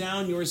sending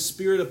down your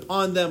Spirit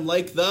upon them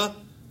like the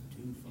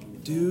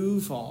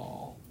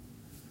dewfall.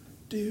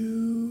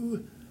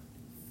 Dew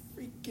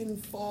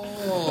freaking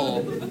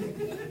fall.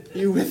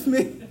 You with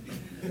me?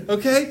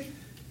 Okay?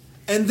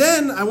 And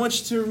then I want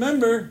you to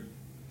remember,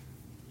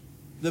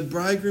 the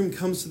bridegroom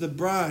comes to the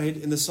bride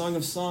in the Song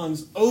of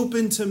Songs.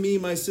 Open to me,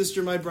 my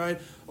sister, my bride.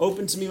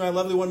 Open to me, my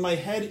lovely one. My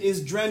head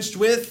is drenched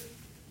with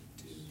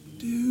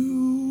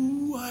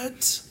dew.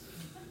 What?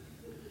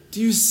 Do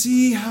you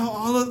see how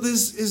all of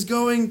this is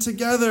going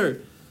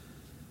together?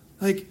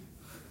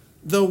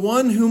 the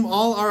one whom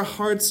all our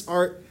hearts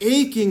are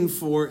aching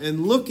for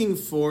and looking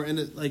for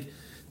and like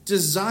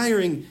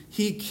desiring,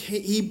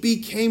 he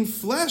became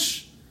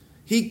flesh.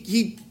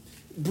 He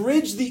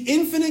bridged the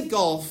infinite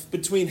gulf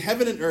between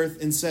heaven and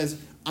earth and says,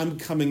 I'm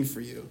coming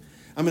for you.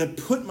 I'm going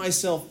to put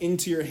myself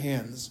into your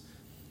hands.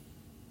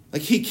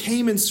 Like he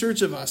came in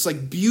search of us.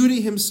 Like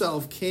beauty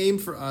himself came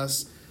for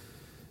us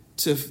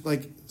to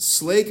like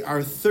slake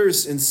our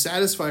thirst and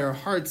satisfy our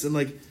hearts.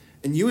 And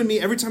you and me,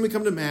 every time we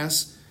come to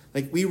Mass,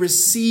 like we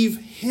receive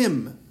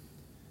him.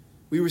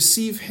 We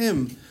receive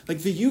him. Like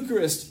the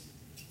Eucharist,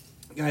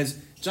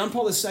 guys, John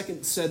Paul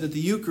II said that the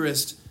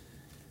Eucharist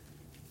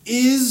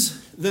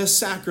is the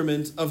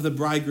sacrament of the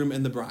bridegroom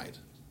and the bride.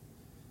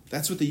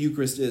 That's what the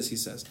Eucharist is, he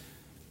says.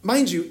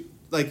 Mind you,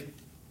 like,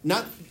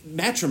 not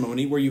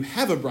matrimony where you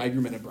have a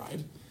bridegroom and a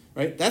bride,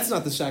 right? That's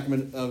not the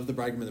sacrament of the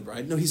bridegroom and the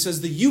bride. No, he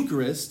says the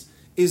Eucharist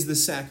is the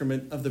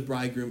sacrament of the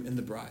bridegroom and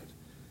the bride.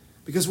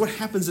 Because what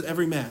happens at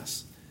every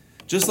Mass?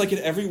 Just like at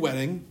every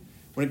wedding,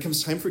 when it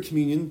comes time for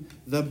communion,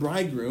 the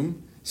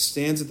bridegroom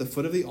stands at the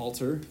foot of the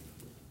altar,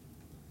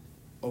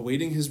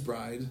 awaiting his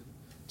bride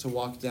to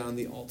walk down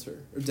the altar,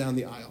 or down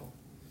the aisle.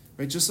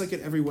 Right? Just like at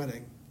every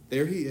wedding.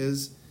 There he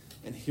is,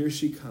 and here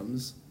she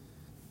comes.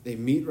 They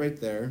meet right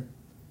there.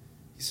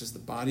 He says, the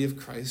body of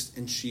Christ,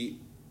 and she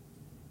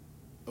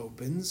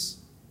opens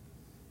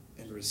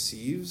and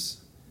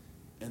receives,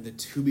 and the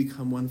two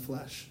become one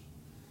flesh.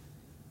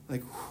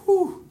 Like,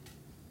 whew.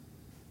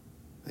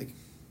 Like,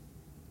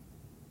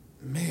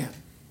 man.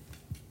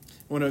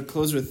 I want to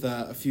close with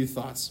a few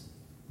thoughts.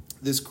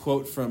 This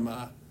quote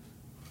from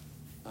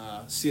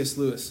C.S.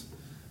 Lewis.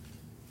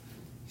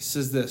 He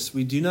says this,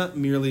 we do not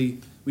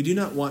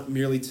want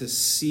merely to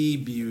see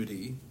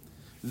beauty,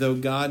 though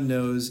God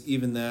knows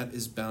even that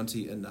is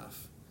bounty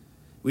enough.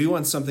 We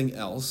want something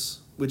else,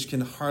 which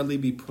can hardly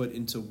be put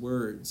into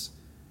words,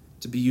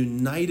 to be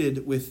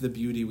united with the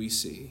beauty we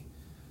see,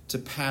 to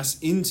pass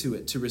into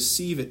it, to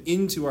receive it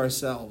into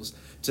ourselves,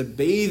 to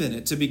bathe in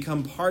it, to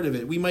become part of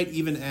it. We might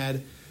even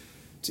add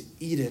to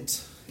eat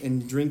it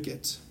and drink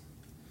it.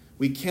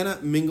 We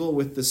cannot mingle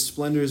with the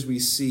splendors we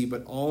see,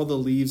 but all the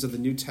leaves of the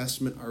New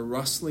Testament are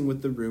rustling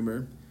with the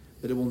rumor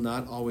that it will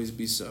not always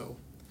be so.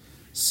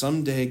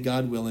 Someday,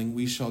 God willing,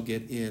 we shall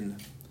get in.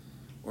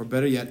 Or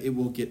better yet, it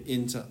will get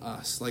into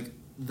us. Like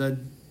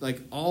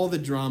all the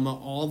drama,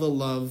 all the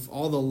love,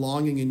 all the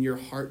longing in your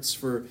hearts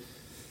for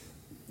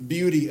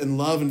beauty and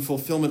love and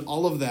fulfillment,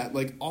 all of that,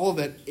 like all of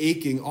that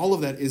aching, all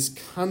of that is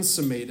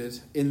consummated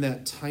in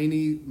that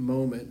tiny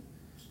moment.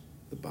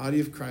 The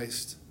body of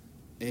Christ.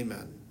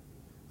 Amen.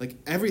 Like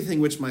everything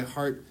which my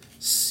heart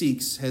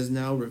seeks has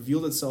now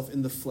revealed itself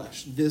in the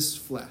flesh, this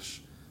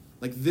flesh.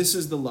 Like this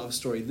is the love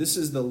story. This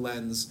is the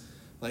lens,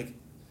 like,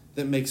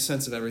 that makes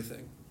sense of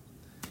everything.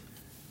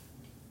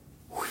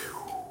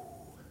 Whew.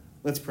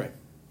 Let's pray.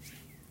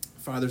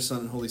 Father, Son,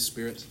 and Holy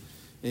Spirit.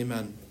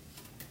 Amen.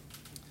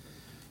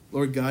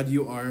 Lord God,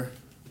 you are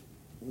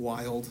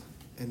wild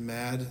and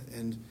mad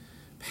and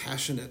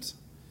passionate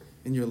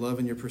in your love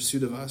and your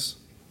pursuit of us.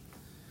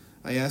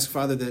 I ask,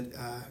 Father,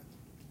 that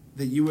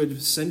you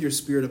would send your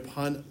Spirit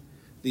upon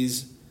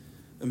these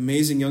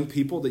amazing young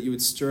people, that you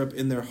would stir up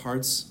in their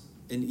hearts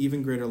an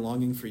even greater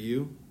longing for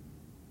you,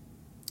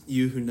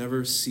 you who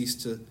never cease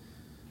to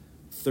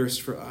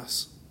thirst for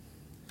us.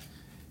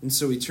 And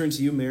so we turn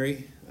to you,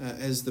 Mary,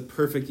 as the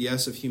perfect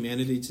yes of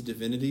humanity to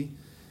divinity,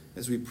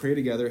 as we pray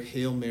together,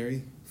 Hail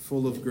Mary,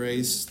 full of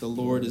grace, the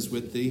Lord is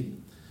with thee.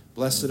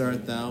 Blessed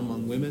art thou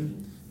among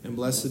women, and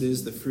blessed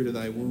is the fruit of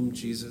thy womb,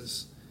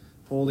 Jesus.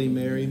 Holy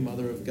Mary,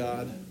 Mother of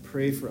God,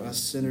 pray for us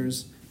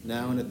sinners,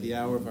 now and at the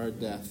hour of our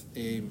death.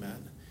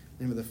 Amen. In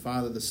the name of the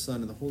Father, the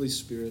Son, and the Holy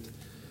Spirit.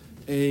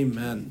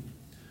 Amen.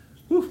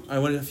 Whew, I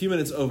went a few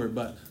minutes over,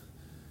 but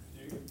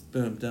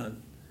boom,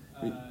 done.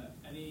 Anyone have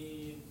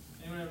any?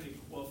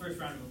 Well, first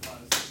round of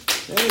applause.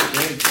 Hey,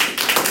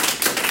 great.